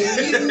first thing.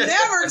 You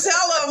never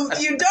tell them.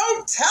 You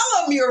don't tell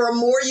them you're a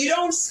Moor. You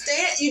don't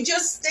stand. You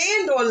just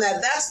stand on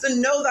that. That's the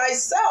know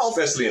thyself.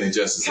 Especially in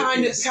injustice.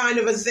 Kind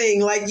of a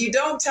thing. Like you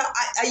don't tell.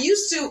 I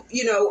used to,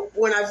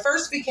 when I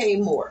first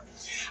became Moor,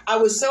 I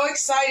was so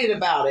excited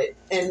about it,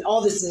 and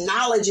all this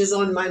knowledge is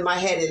on my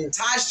head. And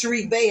Taj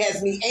Tariq Bey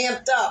has me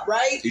amped up,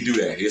 right? He do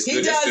that. It's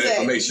good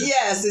information.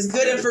 Yes, it's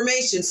good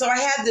information. So I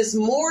had this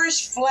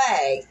Moorish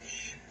flag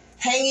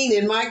hanging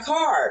in my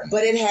car,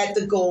 but it had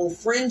the gold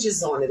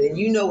fringes on it, and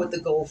you know what the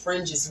gold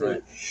fringes mean.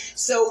 Right.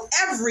 So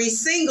every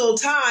single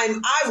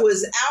time I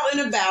was out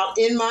and about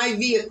in my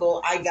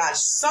vehicle, I got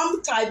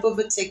some type of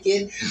a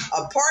ticket,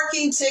 a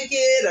parking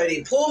ticket, or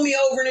they pulled me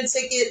over in a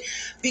ticket,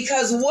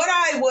 because what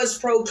I was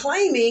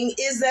proclaiming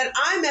is that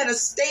I'm at a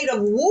state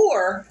of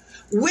war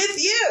with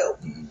you.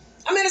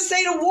 I'm in a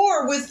state of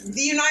war with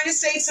the United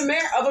States of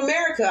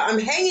America. I'm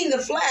hanging the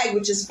flag,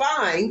 which is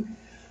fine,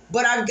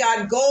 but I've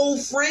got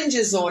gold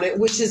fringes on it,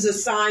 which is a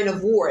sign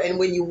of war. And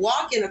when you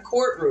walk in a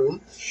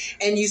courtroom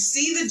and you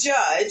see the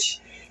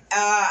judge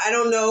I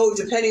don't know,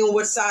 depending on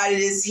what side it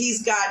is,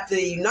 he's got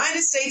the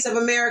United States of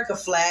America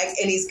flag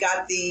and he's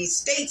got the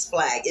state's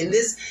flag. In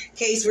this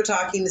case, we're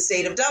talking the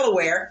state of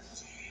Delaware.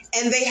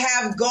 And they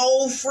have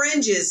gold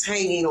fringes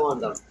hanging on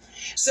them.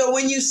 So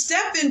when you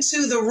step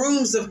into the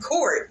rooms of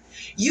court,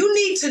 you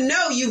need to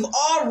know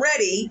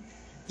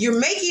you're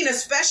making a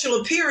special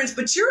appearance,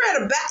 but you're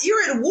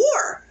at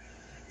war.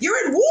 You're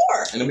at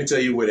war. And let me tell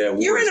you where that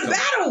war You're is in a coming.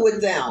 battle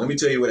with them. Let me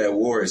tell you where that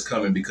war is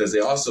coming, because they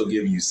also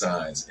give you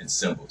signs and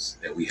symbols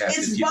that we have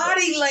to It's keep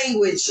body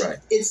language. Right.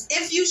 It's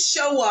if you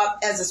show up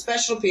as a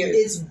special appearance,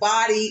 it's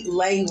body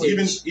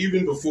language.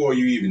 Even before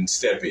you even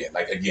step in,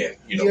 like again,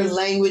 your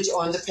language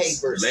on the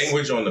papers.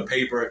 Language on the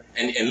paper.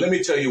 And let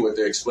me tell you what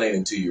they're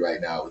explaining to you right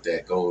now with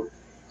that gold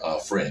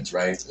fringe,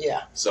 right?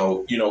 Yeah.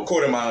 So,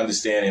 according to my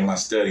understanding, my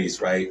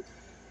studies, right,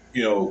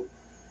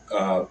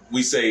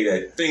 we say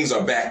that things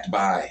are backed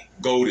by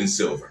gold and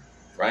silver,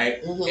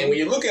 right? Mm-hmm. And when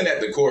you're looking at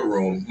the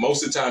courtroom,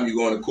 most of the time you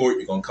go into court,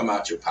 you're going to come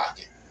out your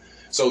pocket.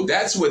 So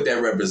that's what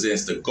that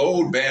represents. The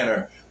gold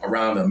banner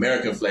around the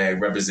American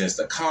flag represents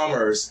the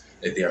commerce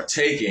that they are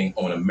taking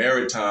on a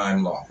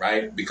maritime law,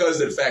 right? Because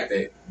of the fact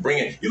that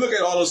you look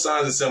at all those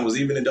signs and symbols,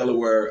 even in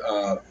Delaware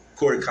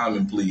Court of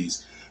Common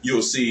Pleas,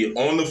 you'll see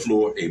on the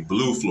floor a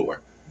blue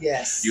floor.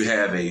 Yes. You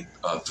have a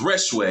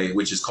threshway,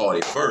 which is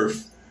called a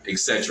berth,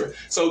 etc.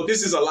 So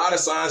this is a lot of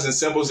signs and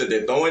symbols that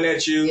they're throwing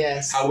at you.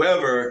 Yes.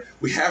 However,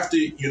 we have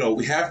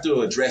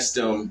to address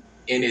them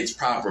in its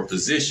proper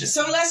position.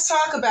 So let's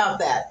talk about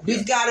that.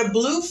 We've got a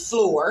blue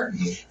floor.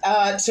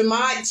 Mm-hmm.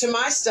 To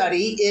my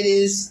study, it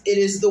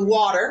is the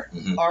water,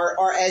 mm-hmm.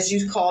 or as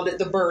you called it,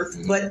 the berth.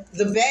 Mm-hmm. But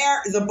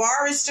the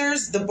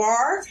barristers, the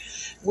bar,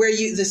 where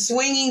the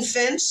swinging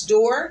fence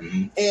door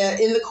mm-hmm.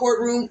 In the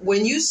courtroom,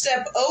 when you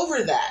step over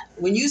the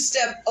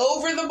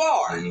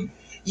bar, mm-hmm.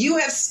 you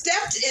have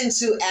stepped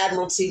into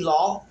admiralty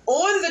law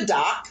on the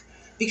dock,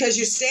 because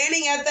you're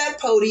standing at that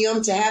podium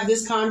to have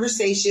this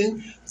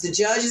conversation. The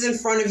judge is in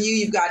front of you.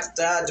 You've got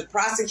the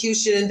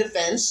prosecution and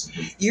defense.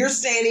 Mm-hmm. You're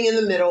standing in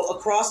the middle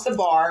across the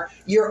bar.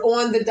 You're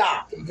on the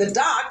dock. Mm-hmm. The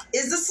dock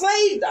is the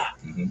slave dock.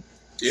 Mm-hmm.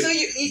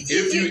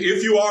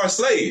 If you are a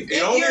slave,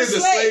 it only is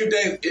a slave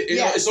day.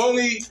 Yes.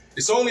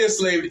 It's only a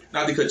slave.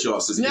 Not to cut you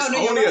off, sister. No, it's no,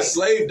 only you're a right.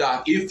 slave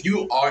dock if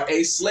you are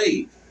a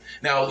slave.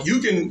 Now you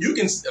can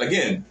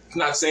again.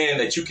 Not saying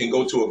that you can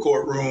go to a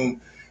courtroom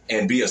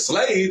and be a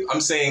slave.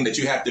 I'm saying that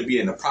you have to be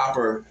in the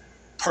proper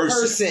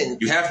person.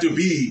 You have to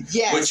be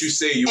what you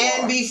say you are.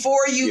 And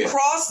before you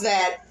cross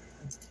that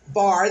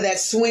bar, that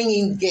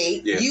swinging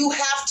gate, you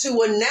have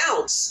to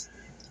announce,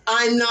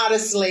 I'm not a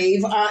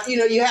slave.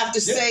 You have to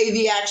say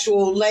the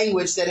actual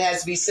language that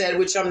has to be said,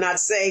 which I'm not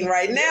saying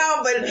right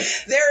now, but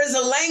there is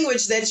a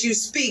language that you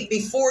speak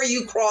before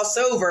you cross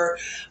over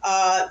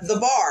the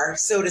bar,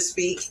 so to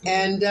speak,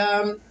 and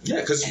and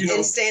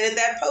stand at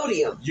that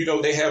podium.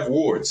 They have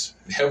wards.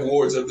 They have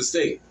wards of the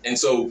state. And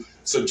so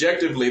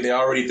subjectively, they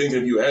already think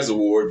of you as a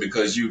ward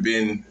because you've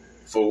been,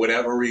 for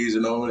whatever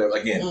reason,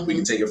 again, mm-hmm. we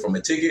can take it from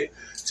a ticket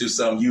to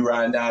you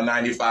riding down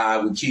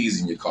 95 with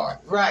keys in your car.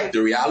 Right.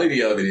 The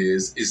reality of it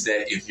is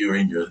that if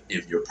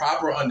your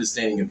proper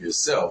understanding of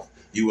yourself,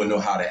 you will know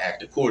how to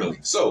act accordingly.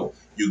 So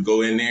you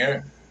go in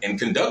there and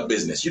conduct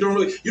business. You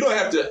don't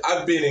have to.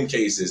 I've been in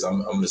cases.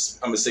 I'm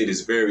gonna say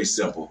this very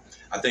simple.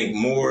 I think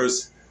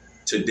Moors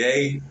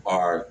today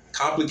are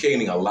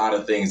complicating a lot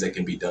of things that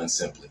can be done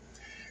simply.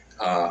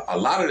 A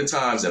lot of the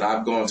times that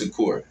I've gone to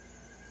court,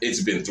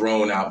 it's been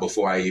thrown out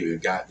before I even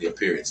got the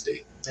appearance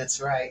date.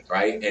 That's right.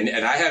 Right? And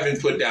I haven't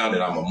put down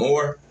that I'm a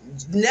Moor.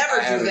 Never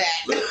do that.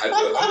 I'm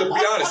going to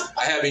be honest.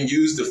 I haven't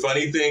used the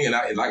funny thing. And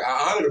I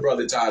honor the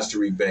brother Taj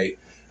Tariq Bey.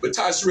 But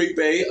Taj Tariq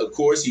Bey, of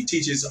course, he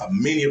teaches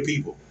many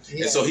people.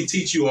 Yeah. And so he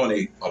teaches you on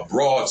a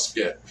broad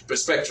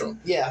spectrum.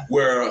 Yeah.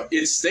 Where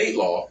it's state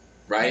law,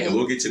 right? Mm-hmm. And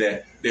we'll get to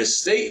that. There's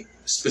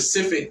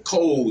state-specific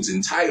codes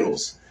and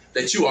titles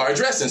that you are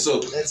addressing.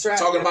 So that's right.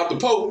 Talking about the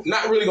Pope,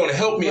 not really going to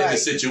help me in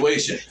this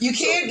situation. You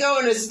can't go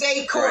into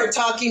state court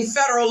talking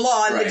federal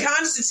law, and the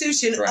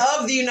Constitution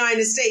of the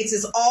United States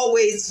is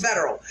always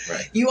federal.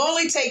 Right. You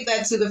only take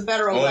that to the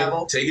federal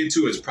level. Take it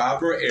to its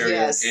proper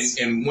area. Yes.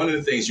 And one of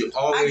the things you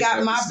always have to say. I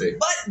got my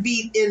butt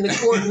beat in the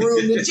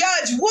courtroom. The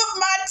judge whooped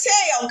my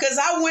tail because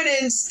I went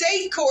in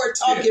state court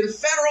talking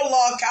federal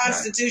law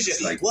Constitution.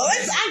 Like,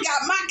 I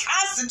got my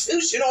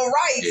constitutional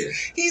rights. Yeah.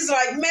 He's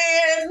like,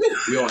 man.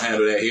 We don't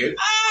handle that here.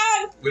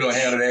 We don't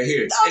handle that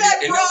here.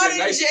 That brought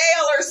in jail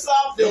or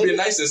something. It'll be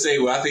nice to say,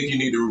 well, I think you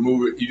need to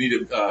remove it. You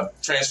need to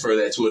transfer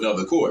that to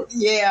another court.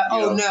 Yeah.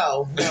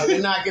 No,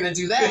 they're not going to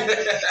do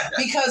that.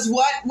 Because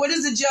what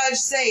does the judge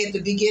say at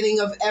the beginning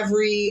of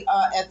every,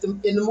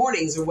 in the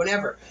mornings or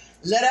whenever?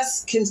 Let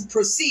us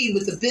proceed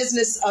with the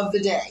business of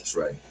the day. That's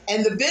right.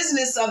 And the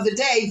business of the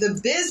day,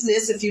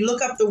 if you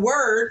look up the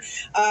word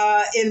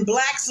in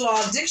Black's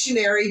Law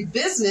Dictionary,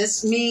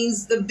 business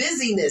means the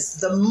busyness,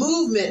 the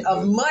movement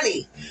of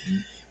money. Mm-hmm.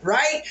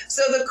 Right?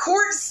 So the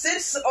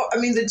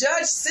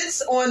judge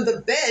sits on the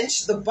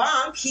bench, the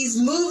bank, he's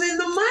moving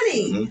the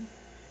money. Mm-hmm.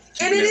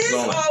 And it is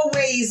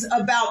always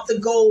about the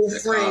gold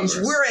fringe.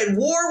 Commerce. We're at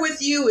war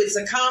with you. It's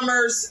a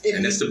commerce.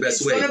 And that's the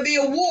best way. It's going to be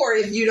a war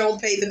if you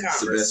don't pay the commerce.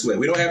 That's the best way.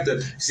 We don't have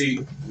to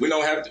see. We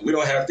don't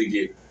have to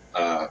get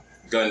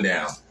gunned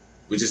down.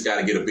 We just got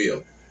to get a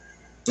bill.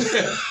 That's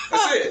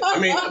it. I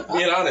mean,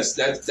 being honest,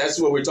 that's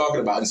what we're talking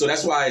about. And so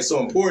that's why it's so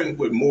important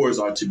what Moors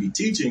are to be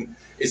teaching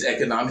is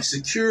economic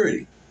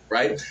security,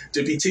 right?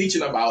 To be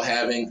teaching about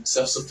having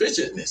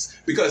self-sufficientness.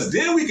 Because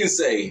then we can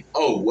say,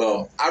 oh,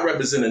 well, I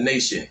represent a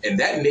nation and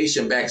that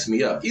nation backs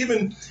me up.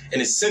 Even,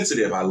 and it's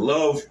sensitive. I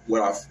love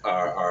what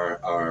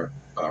our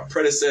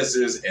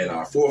predecessors and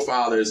our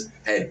forefathers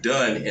had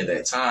done in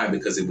that time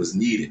because it was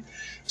needed.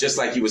 Just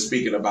like you were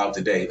speaking about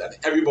today,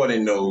 everybody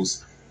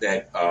knows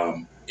that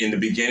in the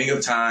beginning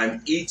of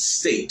time, each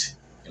state,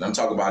 and I'm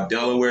talking about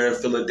Delaware,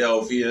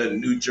 Philadelphia,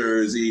 New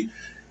Jersey,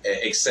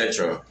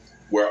 etc.,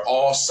 were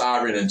all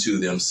sovereign unto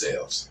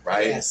themselves,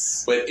 right?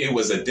 Yes. But it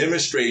was a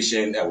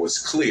demonstration that was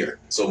clear.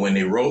 So when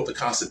they wrote the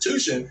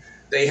Constitution,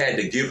 they had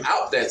to give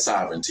out that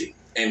sovereignty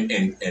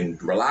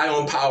and rely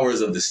on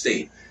powers of the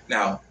state.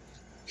 Now,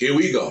 here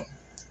we go.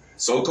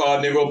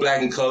 So-called Negro,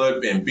 Black, and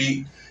Colored, and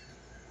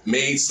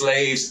made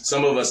slaves.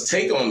 Some of us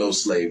take on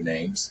those slave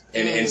names.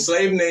 And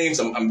slave names,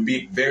 I'm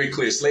being very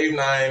clear, slave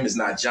name is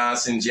not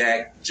Johnson,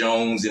 Jack,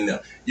 Jones, and them.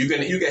 You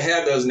can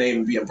have those names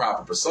and be in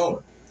proper persona.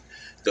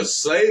 The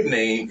slave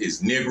name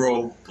is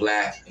Negro,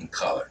 Black, and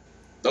Colored.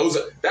 Those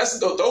are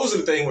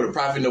the things where the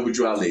Prophet Noble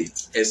Drew Ali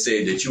has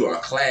said that you are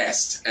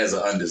classed as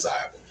an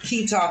undesirable.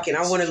 Keep talking.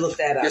 I want to look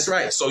that up. That's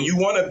right. So you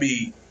want to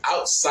be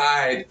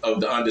outside of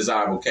the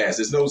undesirable caste.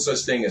 There's no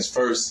such thing as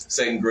first,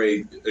 second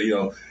grade,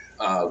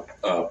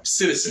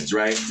 citizens,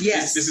 right?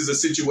 Yes. This is a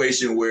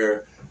situation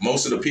where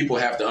most of the people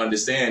have to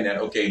understand that,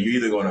 okay, you're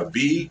either going to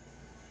be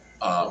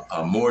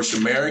a Moorish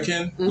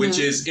American, which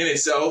is in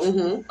itself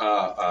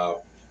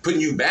putting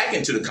you back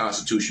into the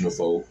constitutional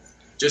fold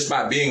just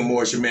by being a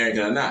Moorish American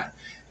or not.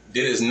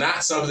 It is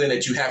not something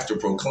that you have to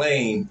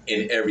proclaim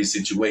in every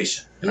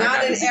situation. And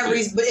not in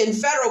every, but in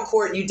federal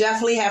court, you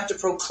definitely have to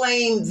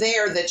proclaim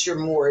there that you're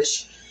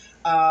Moorish.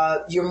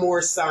 You're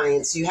Moorish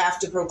science. You have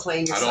to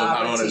proclaim your sovereignty.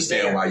 I don't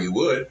understand there. why you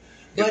would.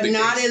 But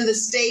not in the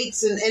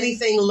states and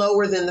anything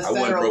lower than the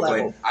federal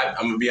level. I'm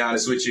going to be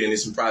honest with you, and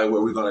this is probably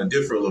where we're going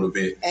to differ a little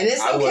bit. And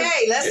it's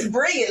okay. Let's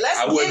bring it. Let's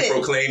get it. I wouldn't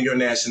proclaim your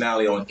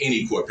nationality on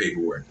any court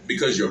paperwork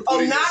because you're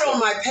putting not on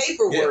my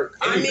paperwork.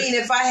 Yeah, I mean,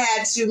 if I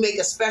had to make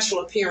a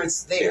special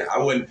appearance there. Yeah, I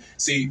wouldn't.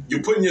 See,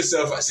 you're putting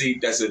yourself, see,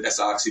 that's an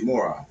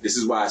oxymoron. This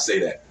is why I say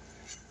that.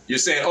 You're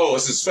saying, oh,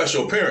 it's a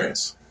special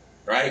appearance,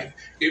 right?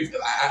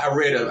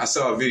 I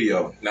saw a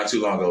video not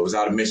too long ago. It was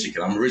out of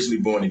Michigan. I'm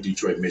originally born in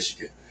Detroit,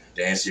 Michigan.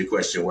 To answer your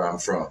question where I'm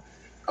from.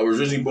 I was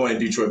originally born in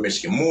Detroit,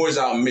 Michigan. Moors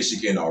out in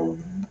Michigan are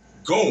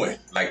going,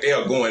 like they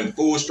are going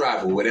full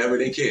stride for whatever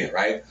they can,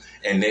 right?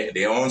 And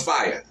they're on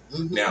fire.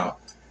 Mm-hmm. Now,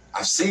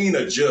 I've seen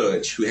a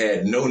judge who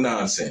had no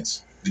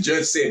nonsense. The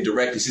judge said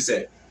directly, she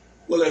said,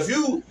 well, if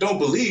you don't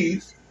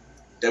believe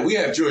that we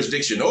have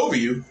jurisdiction over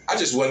you, I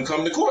just wouldn't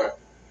come to court.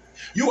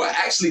 You are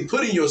actually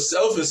putting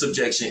yourself in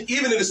subjection,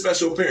 even in a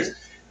special appearance.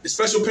 The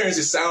special appearance,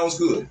 it sounds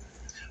good,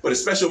 but a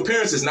special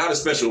appearance is not a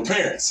special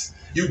appearance.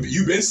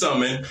 You've been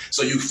summoned,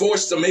 so you're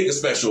forced to make a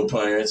special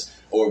appearance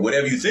or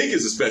whatever you think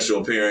is a special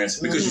appearance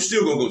because you're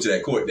still going to go to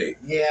that court date.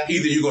 Yeah.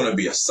 Either you're going to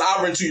be a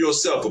sovereign to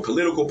yourself, a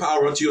political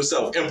power unto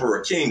yourself, emperor,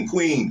 king,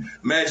 queen,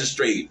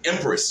 magistrate,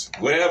 empress,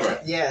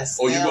 whatever. Yes.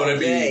 Or you're going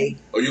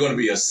to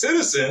be a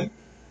citizen,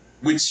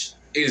 which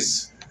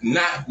is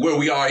not where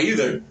we are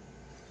either,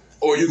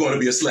 or you're going to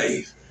be a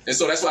slave. And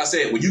so that's why I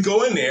said when you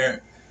go in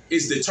there,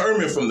 it's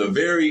determined from the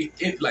very,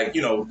 like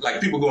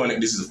people go in there,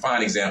 this is a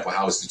fine example of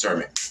how it's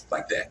determined,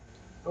 like that.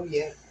 Oh,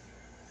 yeah.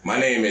 My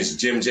name is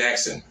Jim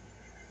Jackson.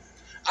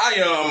 I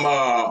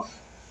am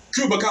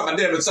Cuba Kappa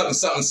David something,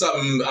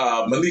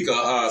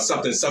 Malika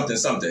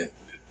something.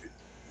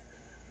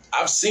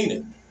 I've seen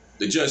it.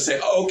 The judge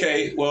said, oh,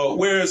 okay, well,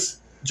 where's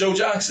Joe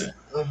Johnson?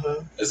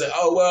 I said,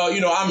 oh, well,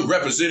 I'm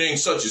representing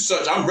such and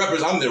such.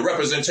 I'm the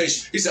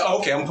representation. He said,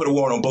 oh, okay, I'm going to put a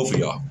warrant on both of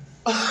y'all.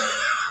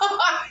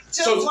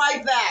 Just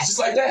like that. Just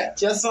like that.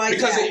 Just like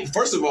because that.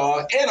 First of all,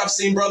 and I've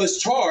seen brothers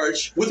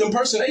charged with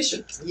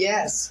impersonation.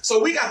 Yes. So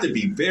we got to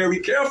be very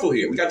careful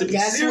here. We got to be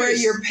serious. That's where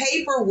your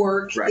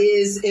paperwork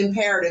is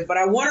imperative. But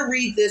I want to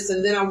read this,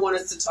 and then I want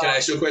us to talk. Can I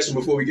ask you a question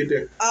before we get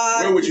there?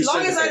 Where would you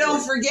send the paperwork? As long as I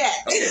don't forget.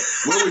 Okay.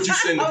 Where would you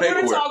send the paperwork?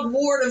 I want to talk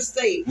Ward of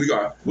State. We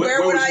got.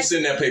 Where would you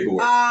send that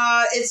paperwork?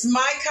 It's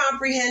my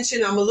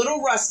comprehension. I'm a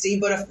little rusty,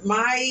 but if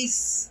my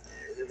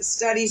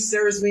study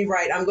serves me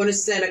right, I'm going to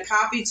send a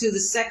copy to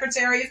the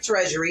Secretary of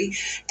Treasury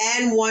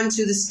and one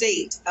to the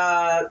state,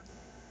 to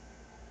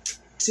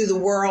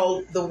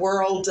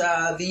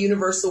the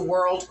Universal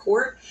World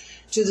Court,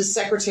 to the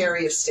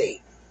Secretary of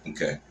State.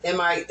 Okay. Am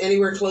I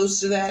anywhere close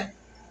to that?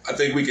 I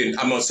think we can.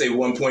 I'm going to say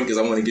one point because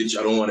I want to get you.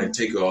 I don't want to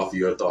take you off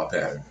your thought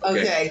pattern.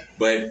 Okay.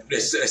 But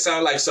it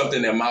sounds like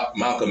something that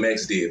Malcolm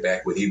X did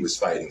back when he was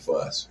fighting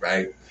for us,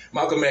 right?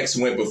 Malcolm X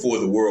went before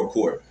the World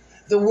Court.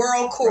 the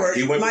world court.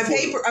 Right. My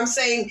paper, I'm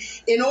saying,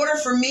 in order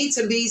for me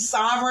to be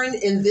sovereign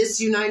in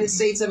this United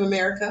States of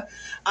America,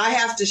 I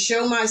have to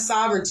show my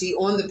sovereignty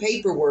on the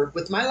paperwork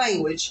with my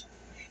language.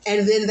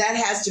 And then that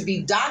has to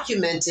be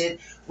documented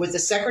with the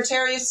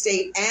Secretary of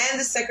State and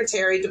the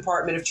Secretary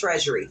Department of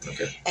Treasury.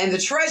 Okay. And the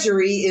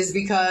Treasury is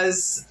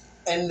because,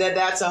 and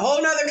that's a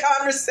whole nother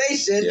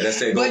conversation, Yeah, that's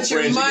but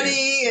your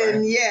money again, right?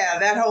 And yeah,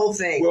 that whole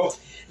thing. Well,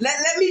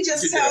 let me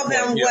just tell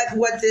them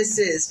what this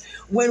is.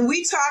 When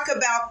we talk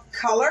about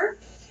color,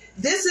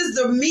 this is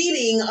the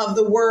meaning of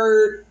the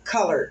word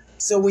colored.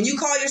 So when you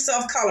call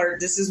yourself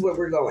colored, this is where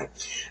we're going.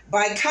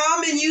 By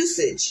common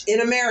usage in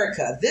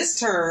America, this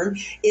term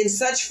in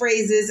such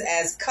phrases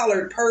as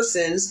colored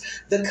persons,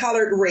 the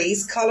colored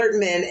race, colored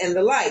men, and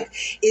the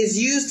like,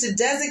 is used to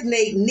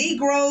designate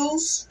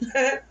Negroes,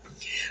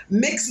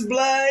 mixed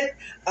blood,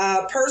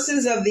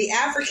 persons of the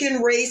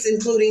African race,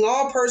 including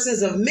all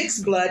persons of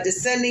mixed blood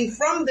descending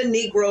from the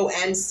Negro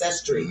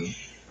ancestry.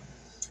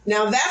 Mm-hmm.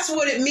 Now, that's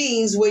what it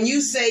means when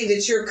you say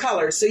that you're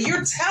colored. So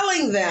you're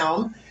telling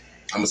them,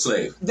 I'm a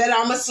slave. That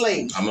I'm a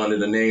slave. I'm under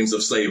the names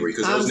of slavery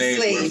because those names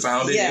were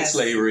founded in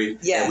slavery.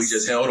 Yes. And we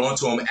just held on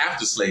to them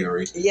after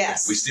slavery.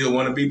 Yes. We still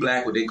want to be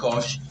black, what they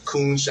call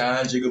coon,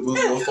 shine,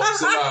 jigaboo,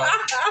 folks around.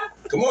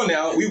 Come on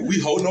now. We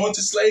holding on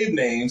to slave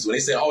names. When they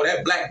say, oh,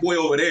 that black boy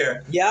over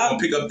there, gonna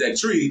pick up that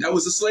tree, that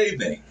was a slave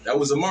name. That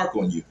was a mark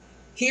on you.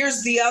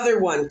 Here's the other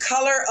one,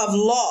 color of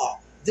law.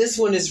 This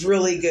one is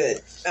really good.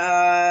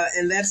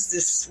 And that's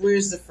this,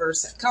 where's the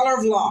first? Color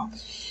of law.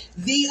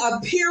 The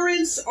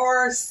appearance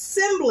or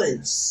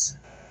semblance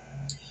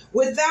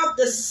without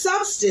the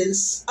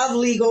substance of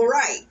legal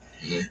right.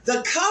 Mm-hmm.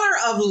 The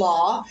color of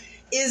law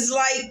is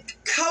like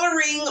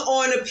coloring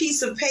on a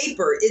piece of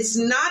paper. It's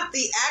not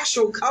the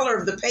actual color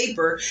of the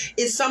paper.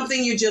 It's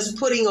something you're just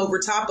putting over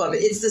top of it.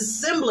 It's the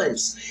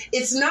semblance.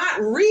 It's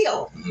not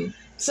real. Mm-hmm.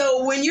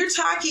 So when you're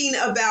talking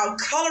about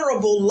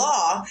colorable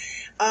law,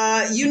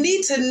 you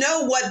need to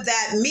know what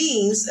that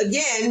means.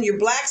 Again, your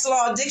Black's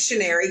Law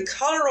Dictionary,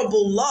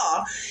 colorable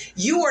law,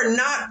 you are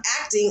not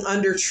acting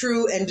under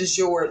true and de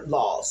jure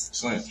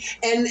laws.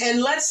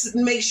 And let's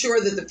make sure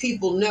that the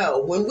people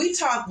know, when we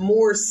talk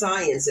Moorish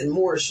science and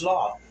Moorish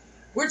law,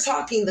 we're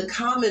talking the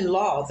common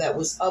law that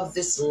was of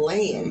this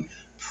land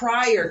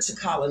prior to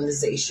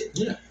colonization.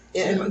 Yeah.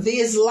 And the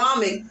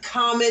Islamic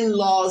common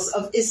laws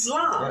of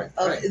Islam,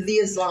 the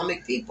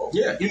Islamic people.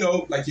 Yeah, you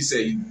know, like you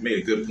said, you made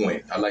a good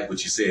point. I like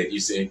what you said. You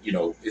said, you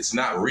know, it's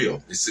not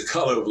real. It's the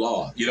color of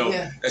law. You know,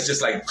 that's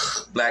just like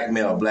black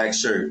male, black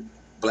shirt,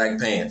 black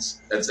pants.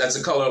 That's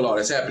a color of law.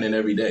 That's happening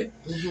every day.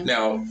 Mm-hmm.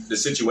 Now, the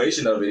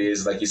situation of it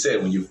is, like you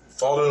said, when you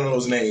fall under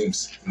those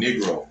names,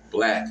 Negro,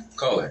 black,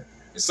 color,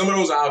 and some of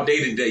those are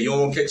outdated today. You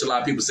don't catch a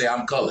lot of people say,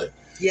 I'm colored.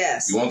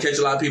 Yes. You won't catch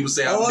a lot of people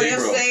say, I'm Negro. Oh, they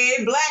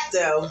say black,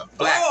 though.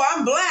 Black. Oh,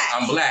 I'm black.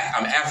 I'm black.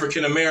 I'm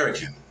African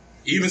American.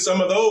 Even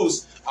some of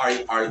those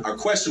are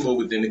questionable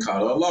within the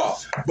color of law.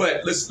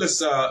 But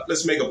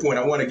let's make a point.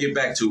 I want to get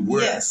back to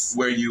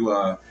where you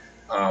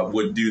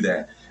would do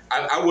that.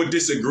 I would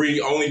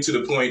disagree only to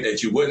the point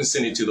that you wouldn't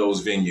send it to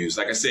those venues.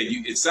 Like I said,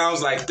 it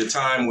sounds like the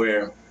time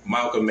where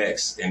Malcolm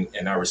X,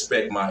 and I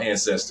respect my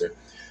ancestor,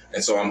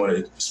 and so I'm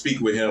going to speak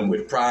with him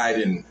with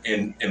pride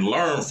and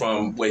learn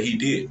from what he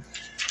did.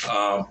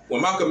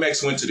 When Malcolm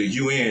X went to the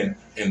UN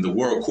and the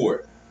World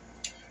Court,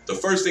 the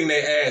first thing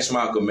they asked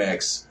Malcolm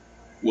X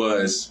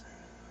was,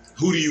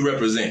 who do you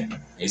represent?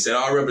 And he said,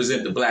 I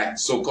represent the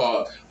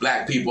so-called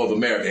black people of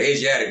America,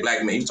 Asiatic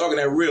black men. He was talking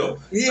that real.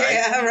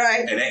 Yeah,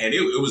 right. And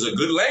it was a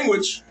good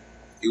language.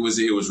 It was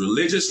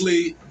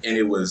religiously, and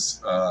it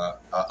was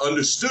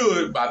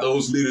understood by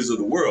those leaders of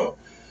the world.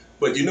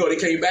 But, you know, they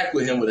came back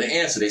with him with an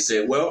answer. They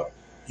said, well,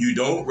 you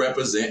don't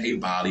represent a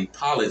body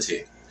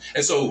politic.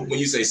 And so when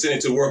you say send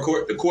it to the World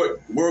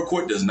Court, World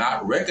Court does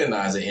not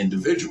recognize an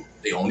individual.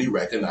 They only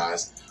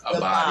recognize a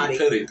body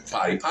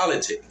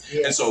politic.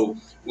 Yes. And so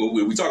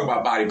when we talk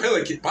about body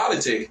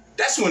politic,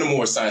 that's when the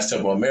Moorish Science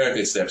Temple of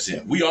America steps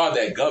in. We are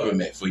that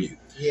government for you.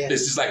 Yeah.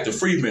 This is like the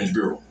Freedmen's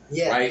Bureau,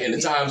 right? In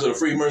the times of the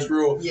Freedmen's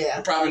Bureau, you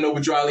probably know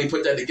Woodrow Ali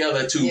put that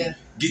together to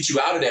get you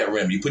out of that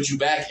remedy, put you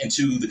back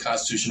into the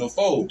constitutional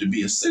fold to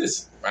be a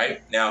citizen,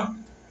 right? Now,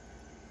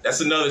 that's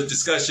another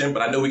discussion,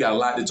 but I know we got a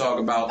lot to talk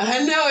about. I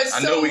know it's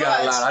so much.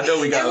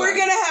 And we're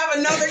going to have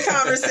another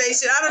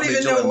conversation. I don't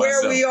even know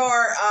where we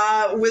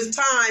are with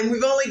time.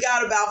 We've only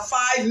got about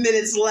 5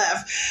 minutes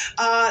left.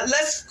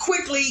 Let's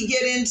quickly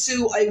get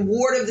into a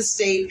ward of the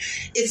state.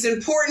 It's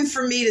important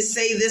for me to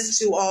say this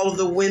to all of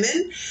the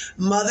women,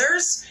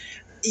 mothers.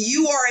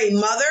 You are a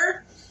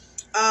mother,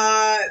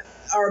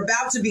 are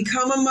about to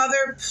become a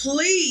mother.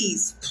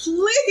 Please,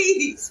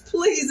 please,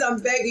 please, I'm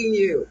begging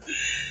you.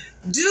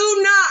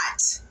 Do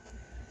not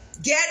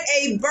get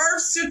a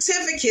birth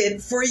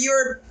certificate for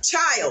your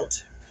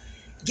child.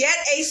 Get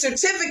a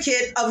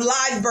certificate of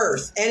live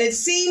birth. And it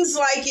seems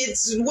like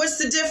what's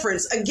the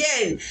difference?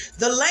 Again,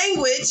 the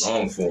language,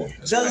 long form.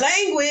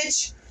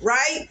 Language,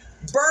 right?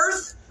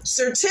 Birth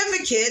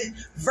certificate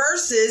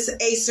versus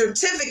a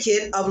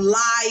certificate of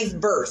live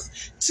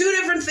birth. Two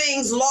different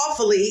things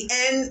lawfully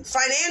and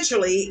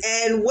financially,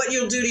 and what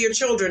you'll do to your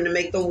children to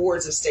make them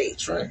wards of state.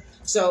 That's right.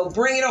 So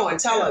bring it on.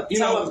 Tell them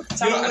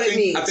what it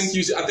means. I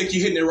think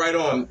you're hitting it right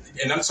on.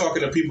 And I'm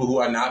talking to people who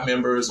are not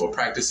members or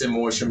practicing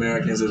Moorish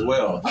Americans as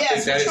well.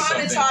 Yes, we're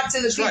trying to talk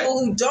to the people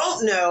who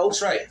don't know.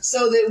 That's right.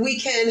 So that we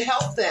can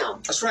help them.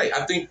 That's right.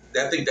 I think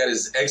that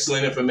is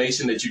excellent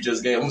information that you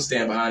just gave. I'm gonna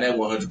stand behind that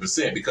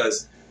 100%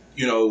 because,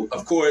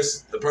 of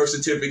course, the birth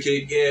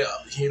certificate. Yeah,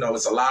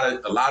 it's a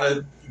lot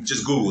of.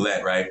 Just Google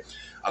that, right?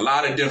 A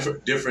lot of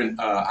different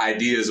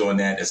ideas on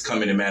that that's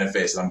coming to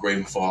manifest. And I'm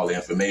grateful for all the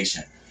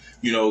information.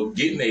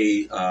 Getting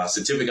a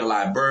certificate of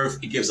live birth,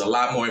 it gives a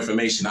lot more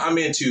information. I'm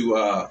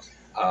into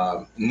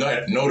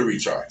notary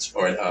charts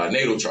or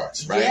natal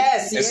charts, right?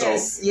 Yes,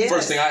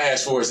 first thing I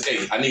ask for is,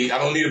 hey, I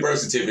don't need a birth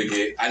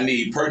certificate. I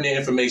need pertinent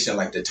information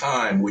like the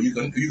time where you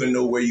can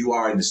know where you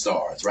are in the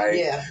stars, right?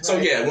 Yeah. So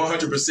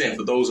 100%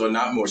 for those who are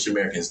not Moorish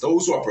Americans.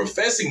 Those who are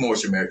professing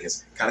Moorish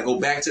Americans, kind of go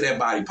back to that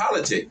body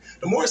politic.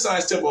 The Moorish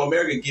Science Temple of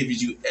America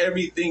gives you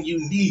everything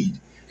you need.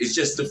 It's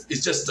just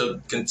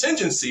a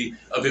contingency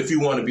of if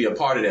you want to be a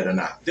part of that or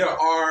not. There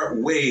are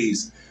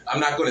ways. I'm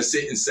not going to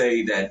sit and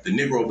say that the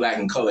Negro, Black,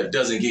 and Color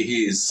doesn't get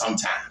his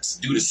sometimes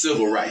due to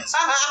civil rights,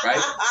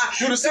 right?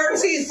 Due to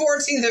 13th,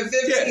 14th, and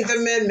 15th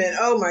Amendment.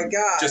 Oh, my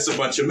God. Just a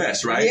bunch of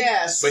mess, right?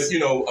 Yes. But,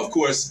 of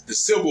course, the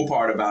civil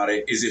part about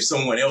it is if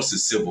someone else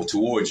is civil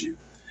towards you.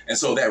 And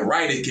so that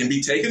right, it can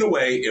be taken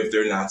away if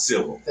they're not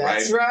civil,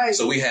 That's right.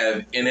 So we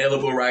have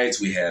inalienable rights.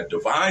 We have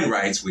divine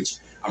rights, which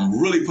I'm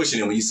really pushing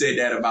it. When you said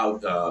that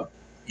about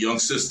young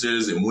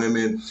sisters and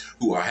women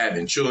who are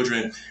having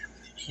children,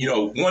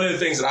 one of the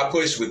things that I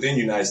push within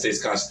the United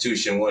States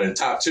Constitution, one of the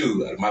top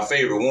two, my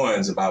favorite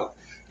ones about,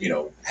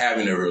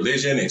 having a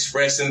religion,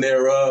 expressing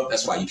thereof.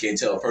 That's why you can't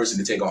tell a person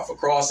to take off a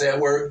cross at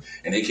work,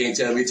 and they can't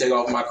tell me to take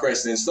off my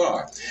crescent and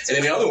star. And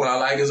then the other one I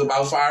like is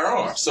about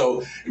firearms.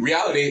 So in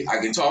reality, I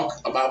can talk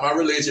about my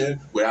religion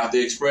without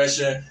the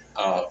expression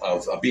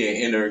of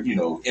being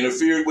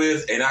interfered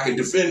with, and I can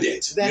defend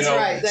it. That's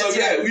right. That's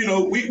right.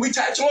 We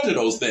attach onto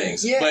those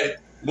things. Yeah. But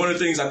one of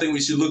the things I think we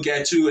should look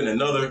at too, and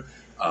another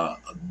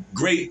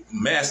great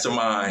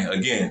mastermind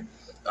again,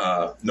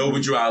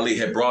 Noble Drew Ali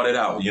had brought it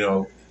out.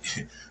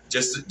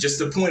 Just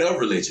the point of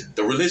religion,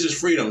 the religious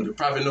freedom. The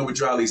Prophet Noble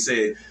Drew Ali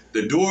said,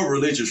 "The door of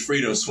religious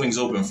freedom swings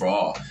open for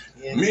all."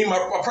 Yeah. Me,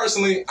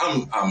 personally,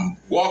 I'm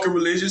walking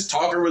religious,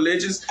 talking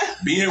religious,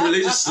 being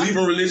religious,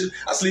 sleeping religious.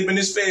 I sleep in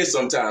this bed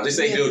sometimes. They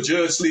say, "Do a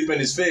judge sleep in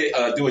his bed?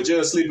 Do a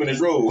judge sleep in his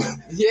robe?"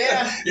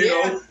 Yeah.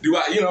 Do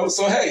I?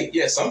 So hey,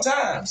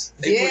 sometimes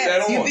they put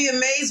that on. You'd be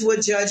amazed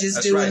what judges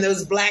do in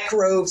those black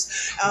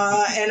robes.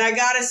 And I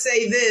gotta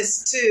say this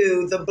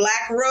too: the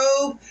black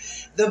robe.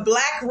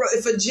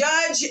 If a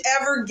judge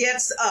ever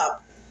gets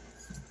up,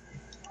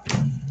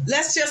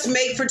 let's just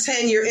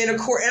pretend you're in a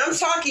court. And I'm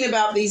talking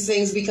about these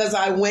things because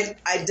I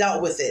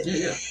dealt with it.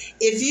 Yeah.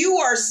 If you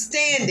are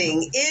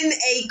standing in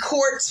a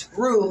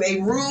courtroom,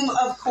 a room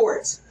of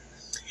court,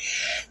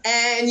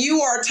 and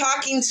you are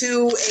talking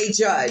to a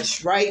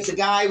judge, right? The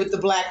guy with the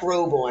black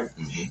robe on.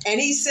 Mm-hmm. And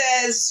he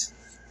says,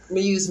 let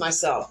me use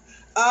myself.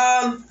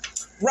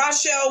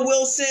 Rachelle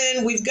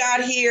Wilson, we've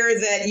got here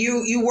that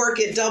you work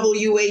at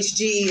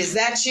WHG. Is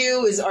that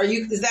you? Is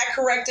that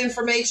correct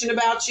information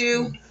about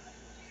you?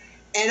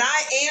 And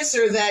I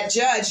answer that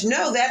judge,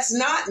 no, that's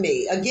not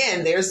me.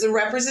 Again, there's the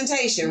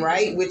representation,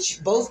 right?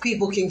 Which both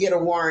people can get a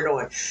warrant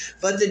on.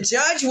 But the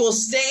judge will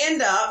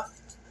stand up.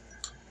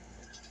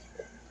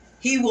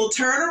 He will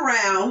turn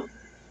around,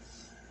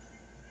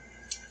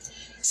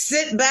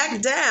 sit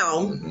back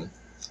down. Mm-hmm.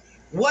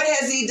 What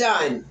has he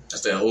done?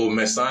 That's that old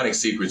Masonic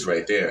secrets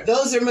right there.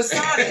 Those are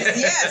Masonic.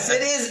 Yes,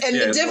 it is. And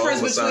the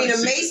difference between a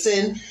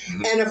Mason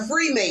and a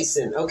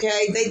Freemason,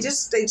 okay? They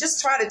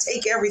just try to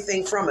take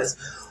everything from us.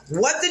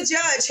 What the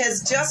judge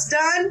has just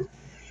done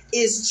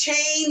is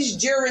change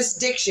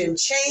jurisdiction,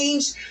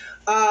 change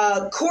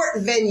court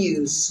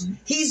venues.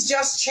 He's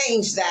just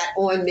changed that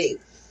on me.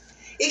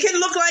 It can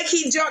look like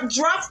he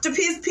dropped a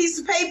piece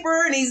of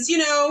paper and he's,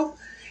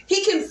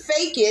 he can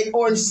fake it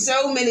on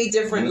so many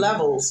different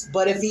levels.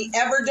 But if he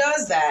ever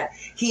does that,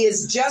 he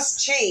has just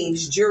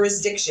changed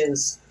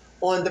jurisdictions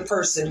on the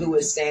person who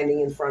is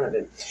standing in front of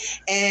him.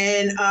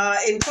 And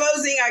in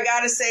closing, I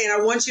got to say, and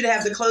I want you to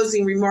have the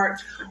closing remark,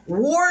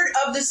 ward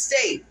of the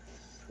state.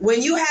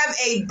 When you have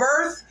a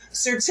birth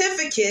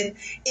certificate,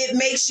 it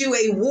makes you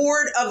a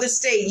ward of the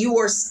state. You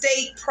are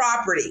state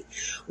property.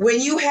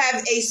 When you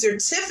have a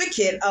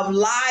certificate of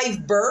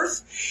live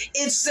birth,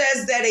 it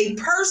says that a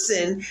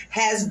person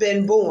has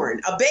been born.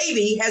 A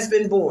baby has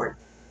been born.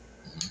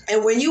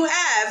 And when you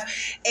have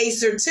a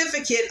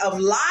certificate of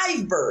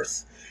live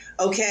birth,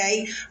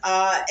 okay,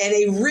 and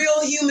a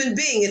real human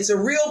being, it's a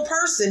real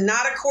person,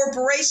 not a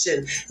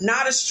corporation,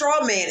 not a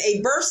straw man. A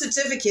birth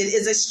certificate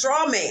is a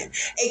straw man,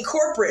 a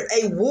corporate,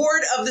 a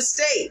ward of the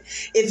state.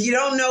 If you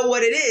don't know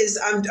what it is,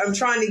 I'm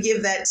trying to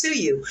give that to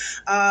you.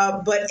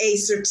 But a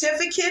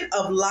certificate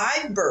of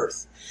live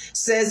birth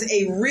says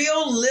a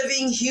real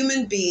living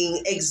human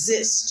being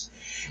exists.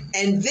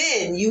 And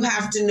then you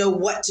have to know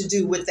what to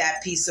do with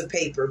that piece of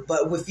paper.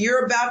 But if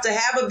you're about to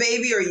have a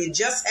baby or you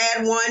just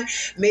had one,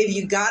 maybe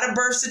you got a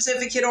birth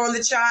certificate on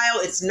the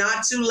child, it's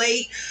not too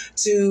late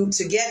to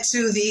get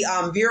to the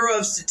Bureau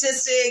of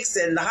Statistics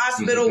and the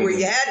hospital where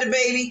you had the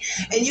baby,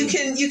 and you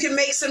can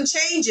make some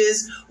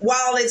changes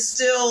while it's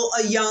still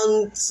a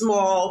young,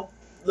 small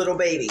little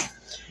baby,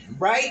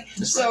 right?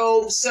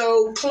 So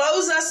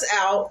close us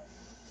out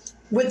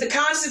with the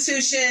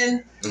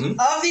Constitution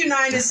of the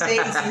United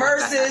States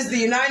versus the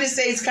United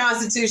States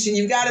Constitution.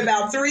 You've got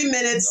about 3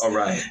 minutes. All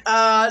right.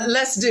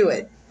 Let's do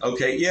it.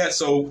 Okay, yeah,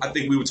 so I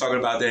think we were talking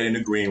about that in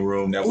the green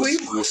room. That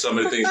was some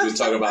of the things we were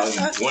talking about.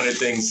 And one of the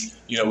things,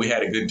 we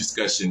had a good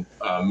discussion.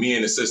 Me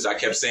and the sister, I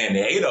kept saying,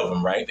 the 8 of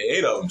them, right? The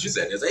 8 of them. She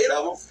said, there's 8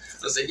 of them?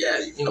 I said, yeah,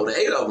 the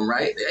 8 of them,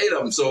 right? The 8 of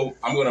them. So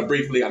I'm going to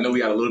briefly, I know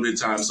we got a little bit of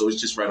time, so it's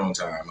just right on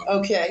time.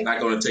 Okay. Not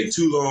going to take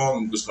too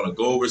long. I'm just going to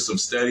go over some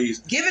studies.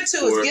 Give it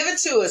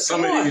to us.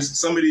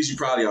 Some of these you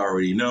probably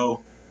already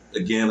know.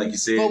 Again, like you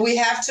said. But we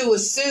have to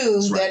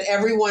assume right. that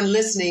everyone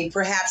listening,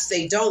 perhaps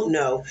they don't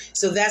know.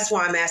 So that's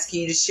why I'm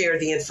asking you to share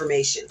the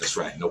information. That's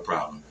right. No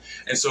problem.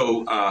 And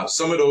so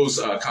some of those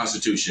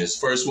constitutions,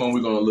 first one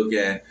we're going to look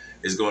at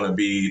is going to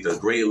be the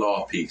Great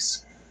Law of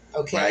Peace.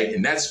 Okay. Right.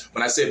 And that's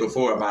when I said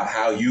before about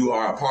how you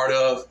are a part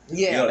of.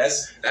 Yeah.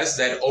 That's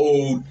that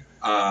old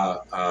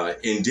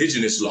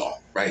indigenous law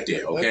right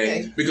there.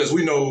 Okay. Because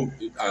we know,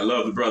 I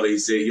love the brother.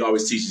 He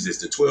always teaches this,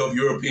 the 12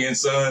 European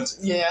sons.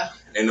 Yeah.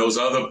 And those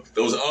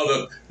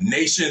other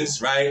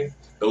nations, right?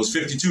 Those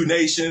 52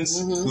 nations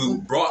who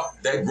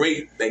brought that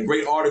great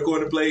article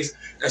into place.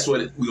 That's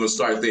what we're going to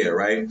start there,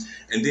 right?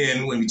 And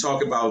then when we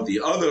talk about the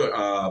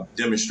other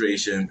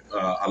demonstration,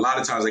 a lot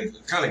of times I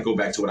kind of go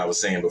back to what I was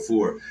saying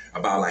before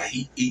about like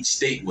each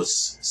state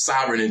was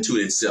sovereign into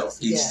itself,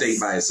 each state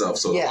by itself.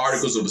 So the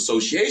Articles of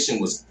Association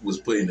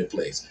was put into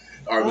place.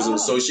 Articles of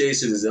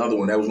Association is the other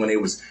one. That was when they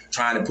was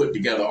trying to put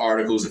together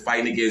articles and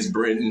fighting against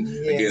Britain,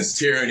 against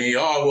tyranny.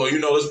 Oh,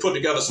 well, let's put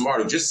together some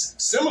articles.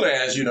 Just similar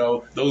as,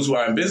 those who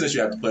are in business,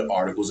 you have to put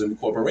articles in the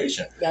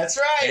corporation. That's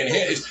right. And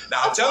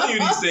now I'm telling you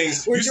these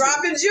things. We're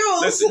dropping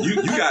jewels. Listen, you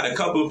got a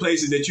couple of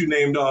places that you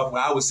named off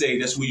where I would say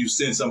that's where you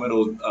send some of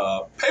those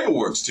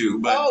paperworks to.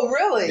 But oh,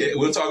 really?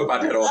 We'll talk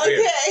about that off air.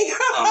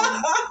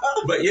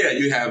 But yeah,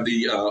 you have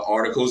the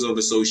Articles of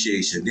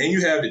Association. Then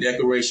you have the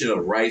Declaration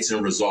of Rights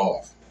and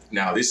Resolve.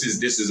 Now, this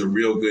is a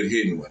real good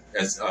hidden one.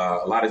 As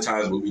a lot of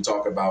times when we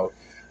talk about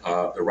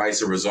the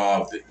rights of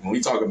resolve, when we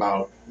talk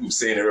about, we were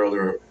saying it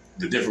earlier,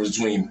 the difference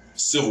between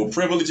civil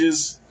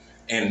privileges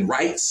and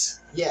rights.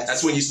 Yes.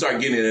 That's when you start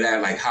getting into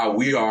that, like how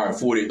we are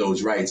afforded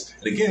those rights.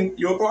 And again,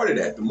 you're a part of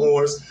that. The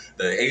Moors,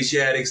 the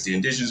Asiatics, the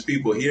indigenous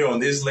people here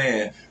on this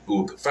land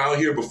who were found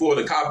here before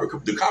the copper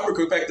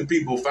collector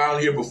people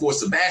found here before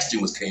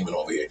Sebastian came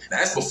over here. Now,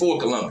 that's before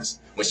Columbus.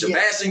 When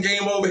Sebastian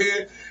came over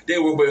here, they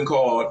were being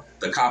called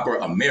the Copper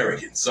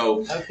Americans.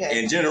 So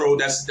in general,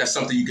 that's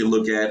something you can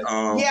look at.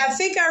 I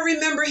think I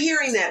remember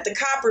hearing that. The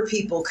Copper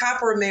people,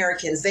 Copper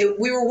Americans.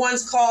 We were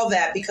once called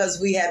that because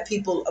we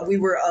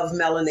were of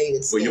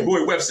melanated skin. Well, your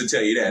boy Webster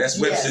tell you that. That's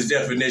Webster's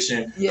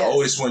definition, the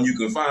oldest one you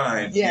can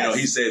find. Yes.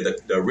 He said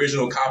the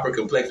original copper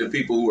complected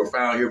people who were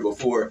found here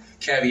before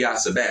caveat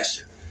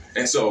Sebastian.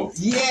 And so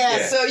so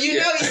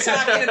he's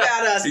talking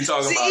about us. He's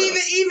talking about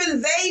us.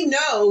 Even they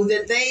know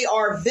that they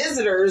are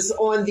visitors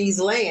on these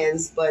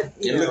lands, but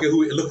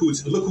look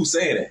who's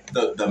saying it.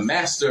 The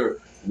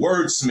master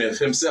wordsmith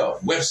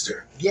himself,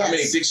 Webster. Yes. How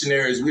many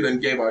dictionaries we done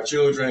gave our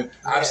children?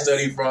 I've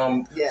studied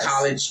from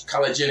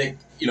collegenic,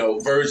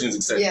 versions,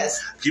 etc.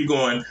 Yes. Keep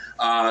going.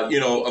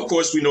 Of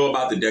course, we know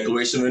about the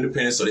Declaration of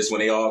Independence. So this when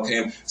they all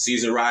came.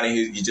 Caesar riding,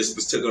 he just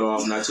was taken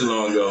off not too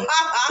long ago.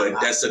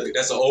 But that's an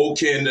old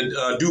kin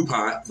to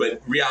DuPont.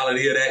 But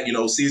reality of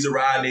that, Caesar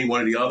Rodney,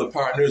 one of the other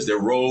partners that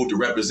rode to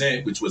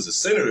represent, which was a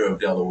senator of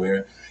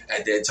Delaware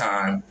at that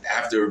time,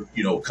 after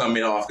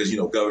coming off because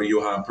Governor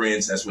Johann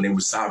Prince, that's when they were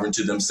sovereign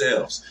to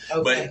themselves.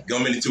 But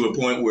coming into a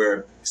point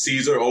where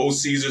Caesar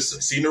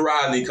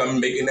Rodney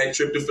making that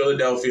trip to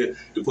Philadelphia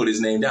to put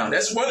his name down.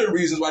 That's one of the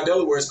reasons why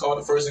Delaware is called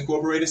the first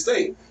incorporated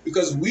state,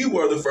 because we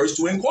were the first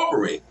to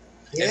incorporate.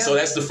 Yeah. And so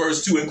that's the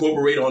first to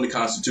incorporate on the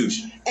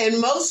Constitution. And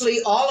mostly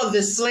all of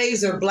the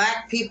slaves are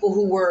black people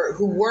who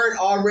weren't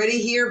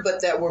already here, but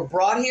that were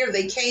brought here.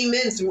 They came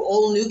in through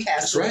Old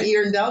Newcastle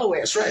here in Delaware.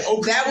 That's right.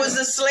 That was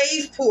the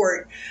slave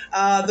port,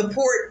 the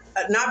port,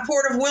 not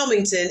Port of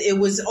Wilmington. It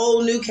was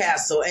Old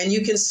Newcastle. And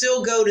you can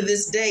still go to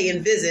this day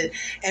and visit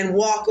and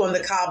walk on the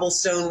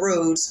cobblestone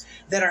roads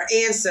that our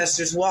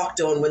ancestors walked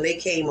on when they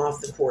came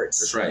off the ports.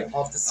 That's right.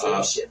 Off the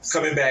slave ships.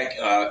 Coming back,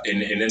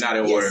 and they're not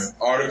in order,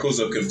 Articles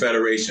of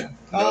Confederation.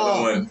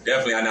 Another one,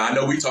 definitely. I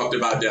know we talked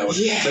about that one.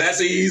 Yes. But that's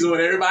an easy one.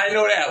 Everybody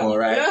know that one,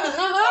 right?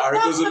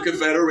 Articles of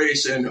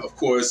Confederation, of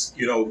course,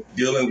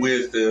 dealing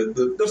with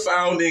the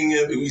founding.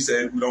 We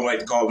said we don't like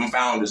to call them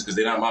founders because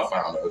they're not my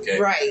founder, okay?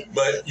 Right.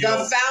 But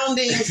the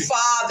founding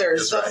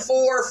fathers, the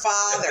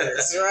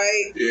forefathers,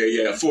 right?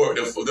 Yeah. The four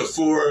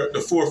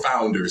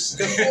founders.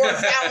 The four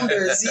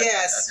founders,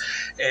 yes.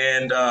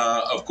 And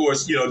of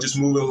course, just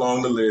moving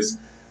along the list.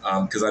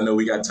 because I know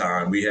we got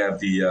time. We have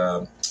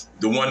the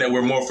one that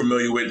we're more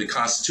familiar with, the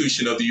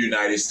Constitution of the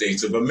United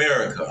States of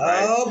America.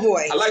 Right? Oh,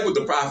 boy. I like what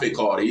the prophet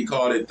called it. He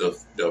called it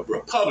the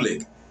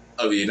Republic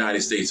of the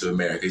United States of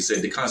America. He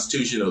said the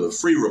Constitution of the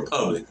Free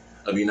Republic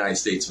of the United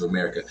States of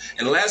America.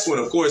 And the last one,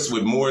 of course,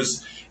 with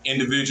Moore's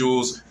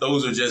individuals,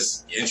 those are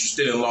just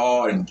interested in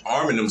law and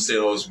arming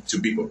themselves to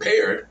be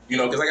prepared,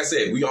 because like I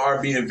said, we are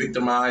being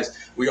victimized.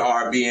 We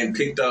are being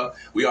picked up.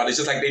 It's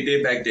just like they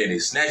did back then. They're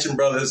snatching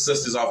brothers and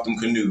sisters off them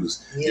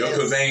canoes, your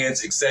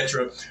conveyance,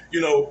 etc.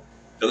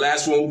 The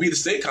last one will be the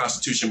state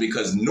constitution,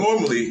 because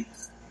normally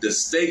the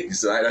state,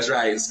 that's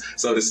right.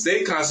 So the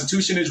state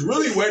constitution is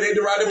really where they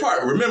derive their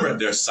part. Remember,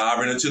 they're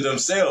sovereign unto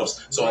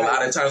themselves. So a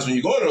lot of times when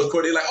you go into those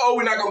court, they're like, oh,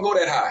 we're not going to go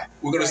that high.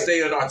 We're going to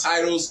stay on our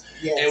titles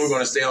and we're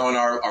going to stay on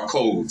our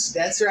codes.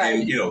 That's right.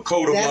 And,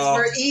 code of law.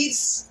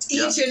 That's for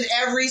each and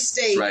every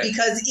state,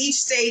 because each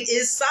state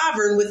is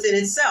sovereign within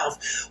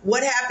itself.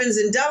 What happens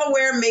in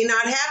Delaware may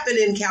not happen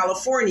in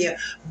California,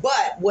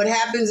 but what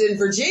happens in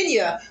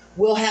Virginia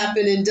will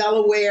happen in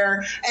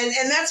Delaware.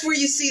 And that's where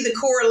you see the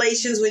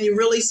correlations when you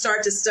really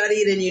start to study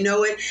it and you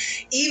know it.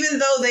 Even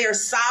though they are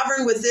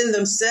sovereign within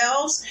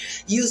themselves,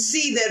 you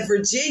see that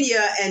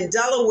Virginia and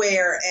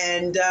Delaware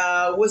and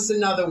what's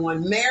another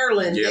one?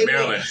 Maryland.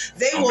 Maryland.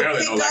 They will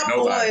Maryland pick up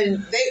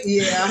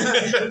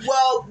on,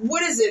 well,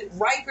 what is it?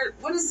 Riker,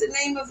 what is the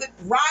name of it?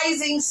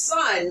 Rising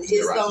Sun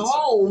is the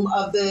home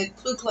of the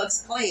Ku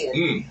Klux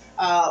Klan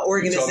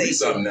organization. You told me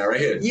something now, right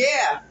here.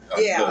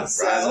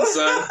 So. Rising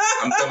Sun,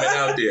 I'm coming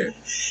out there.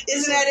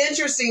 Isn't that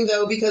interesting,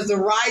 though? Because the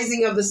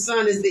rising of the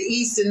sun is the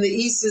east, and the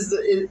east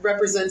it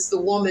represents the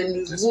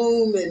woman's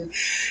womb, and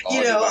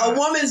a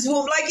woman's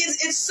womb. Like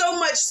it's so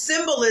much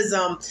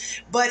symbolism.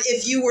 But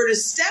if you were to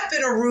step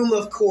in a room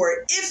of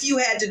court, if you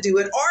had to do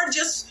it, or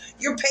just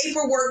your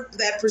paperwork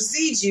that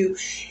precedes you,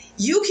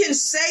 you can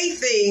say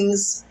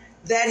things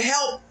that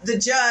help the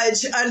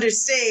judge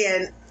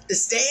understand.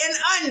 Stand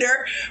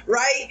under,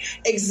 right?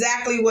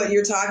 Exactly what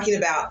you're talking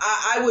about.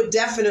 I would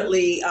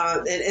definitely,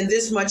 and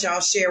this much I'll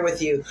share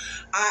with you.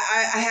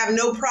 I have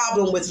no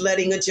problem with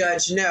letting a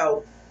judge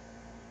know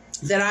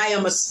that I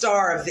am a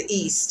star of the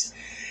East.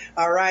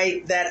 All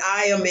right, that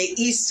I am a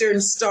Eastern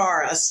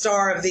star, a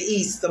star of the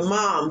East, the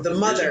mom, the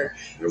mother.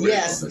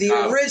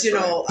 The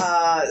original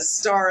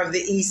star of the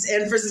East.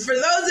 And for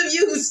those of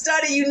you who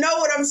study, you know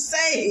what I'm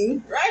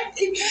saying, right?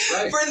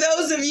 For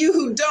those of you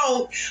who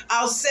don't,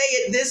 I'll say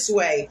it this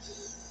way.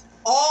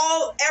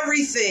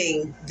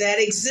 Everything that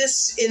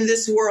exists in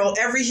this world,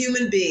 every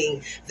human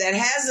being that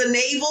has a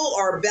navel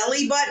or a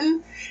belly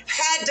button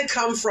had to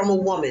come from a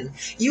woman.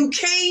 You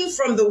came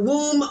from the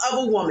womb of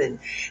a woman,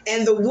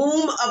 and the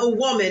womb of a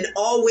woman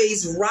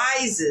always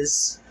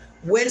rises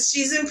when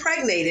she's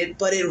impregnated,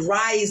 but it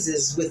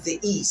rises with the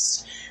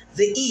East.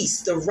 The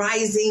East, the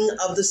rising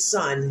of the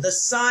sun,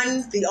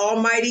 the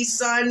almighty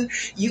sun.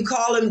 You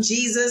call him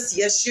Jesus,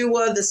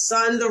 Yeshua, the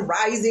sun, the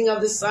rising of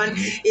the sun.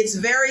 It's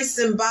very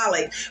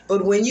symbolic.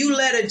 But when you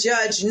let a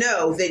judge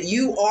know that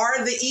you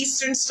are the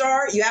Eastern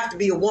star, you have to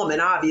be a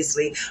woman,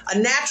 obviously, a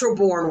natural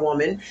born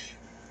woman.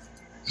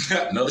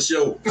 Another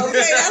show. Okay,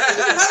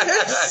 that's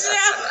another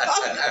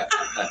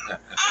show.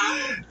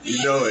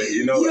 You know it.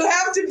 You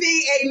have to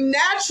be a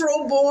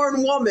natural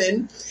born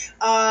woman,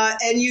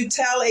 and you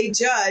tell a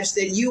judge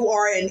that you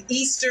are an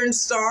Eastern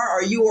star,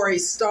 or you are a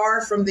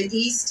star from the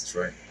East. That's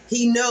right.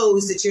 He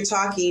knows that you're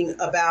talking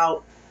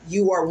about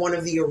you are one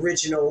of the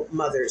original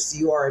mothers.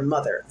 You are a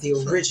mother, the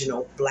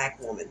original Black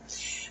woman,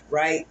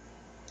 right?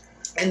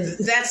 And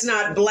that's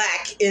not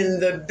black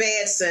in the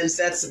bad sense.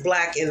 That's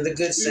black in the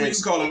good sense.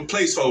 You can call them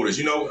placeholders.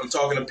 I'm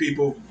talking to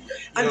people.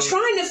 I'm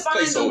trying to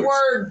find the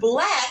word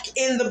black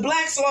in the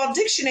Black's Law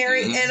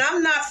Dictionary, and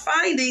I'm not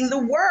finding the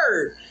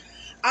word.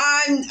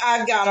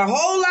 I've got a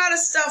whole lot of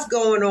stuff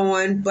going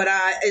on, but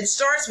it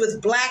starts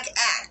with Black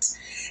Act.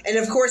 And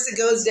of course, it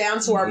goes down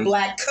to our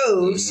black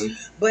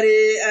codes. But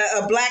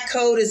a black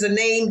code is a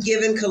name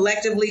given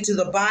collectively to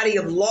the body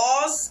of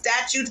laws,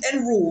 statutes,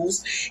 and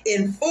rules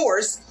in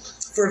force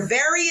for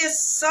various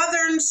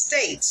southern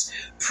states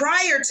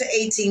prior to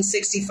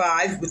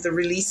 1865, with the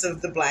release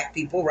of the black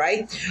people,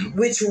 right,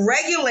 which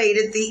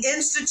regulated the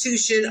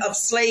institution of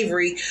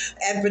slavery,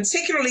 and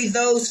particularly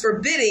those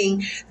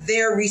forbidding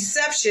their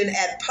reception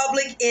at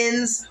public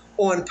inns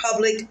on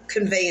public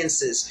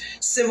conveyances,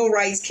 civil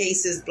rights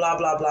cases, blah,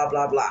 blah, blah,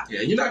 blah, blah.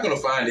 Yeah, you're not going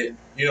to find it,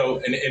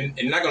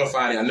 and not going to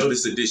find it. I know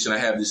this edition. I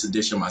have this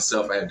edition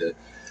myself.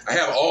 I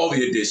have all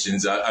the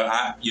editions.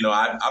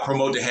 I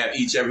promote to have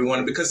every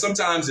one, because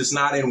sometimes it's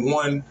not in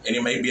one and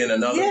it may be in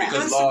another,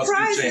 because laws do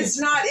change. It's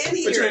not in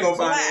here. But you ain't gonna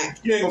find it.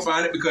 You ain't gonna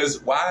find it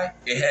because why?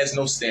 It has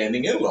no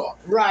standing in law.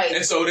 Right.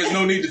 And so there's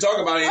no need to talk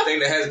about anything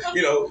that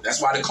has,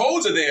 that's why the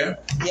codes are there.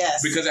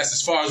 Yes. Because that's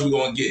as far as we're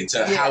gonna get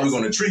to how we're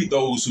gonna treat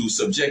those who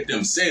subject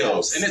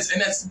themselves. Yes.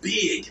 And that's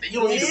big. You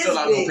don't need to fill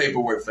out no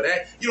paperwork for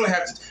that. You don't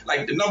have to,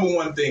 like, the number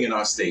one thing in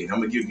our state, I'm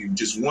gonna give you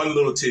just one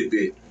little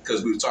tidbit,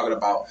 because we were talking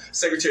about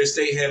Secretary of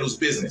State handles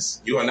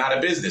business. You are not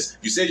a business.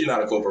 You said you're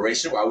not a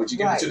corporation. Why would you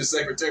give it to the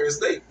Secretary of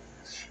State?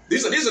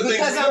 These are things.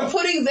 Because I'm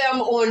putting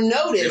them on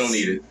notice. They don't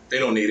need it. They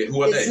don't need it.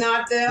 Who are they? It's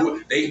not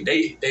them.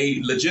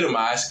 They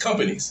legitimize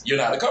companies. You're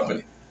not a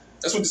company.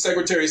 That's what the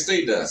Secretary of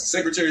State does. The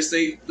Secretary of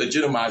State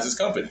legitimizes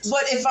companies.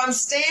 But if I'm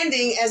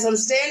standing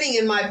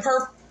in my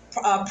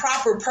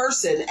proper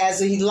person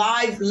as a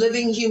live,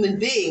 living human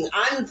being,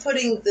 I'm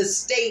putting the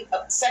state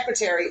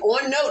secretary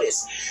on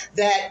notice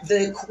that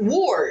the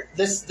ward,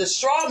 the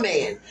straw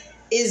man,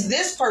 is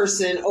this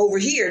person over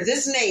here.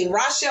 This name,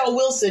 Rachelle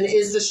Wilson,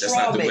 is the straw man.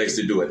 That's not the place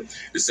to do it.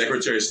 The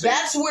Secretary of State.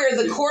 That's where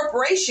the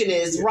corporation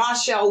is. Yeah.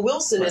 Rachelle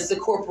Wilson is the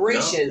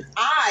corporation. No.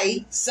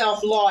 I,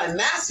 self-law and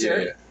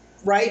master. Yeah.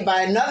 Right,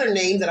 by another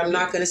name that I'm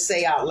not going to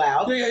say out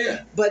loud.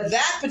 Yeah. But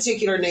that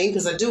particular name,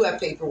 because I do have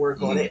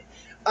paperwork on it,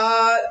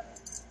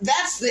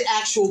 that's the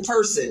actual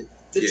person,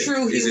 the true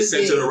human being. Is it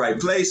sent to the right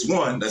place?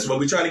 One, that's what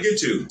we're trying to get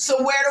to.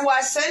 So where do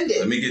I send it?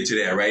 Let me get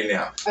to that right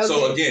now. Okay.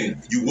 So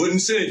again, you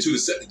wouldn't send it to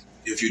the,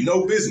 if you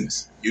know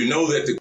business, you know that the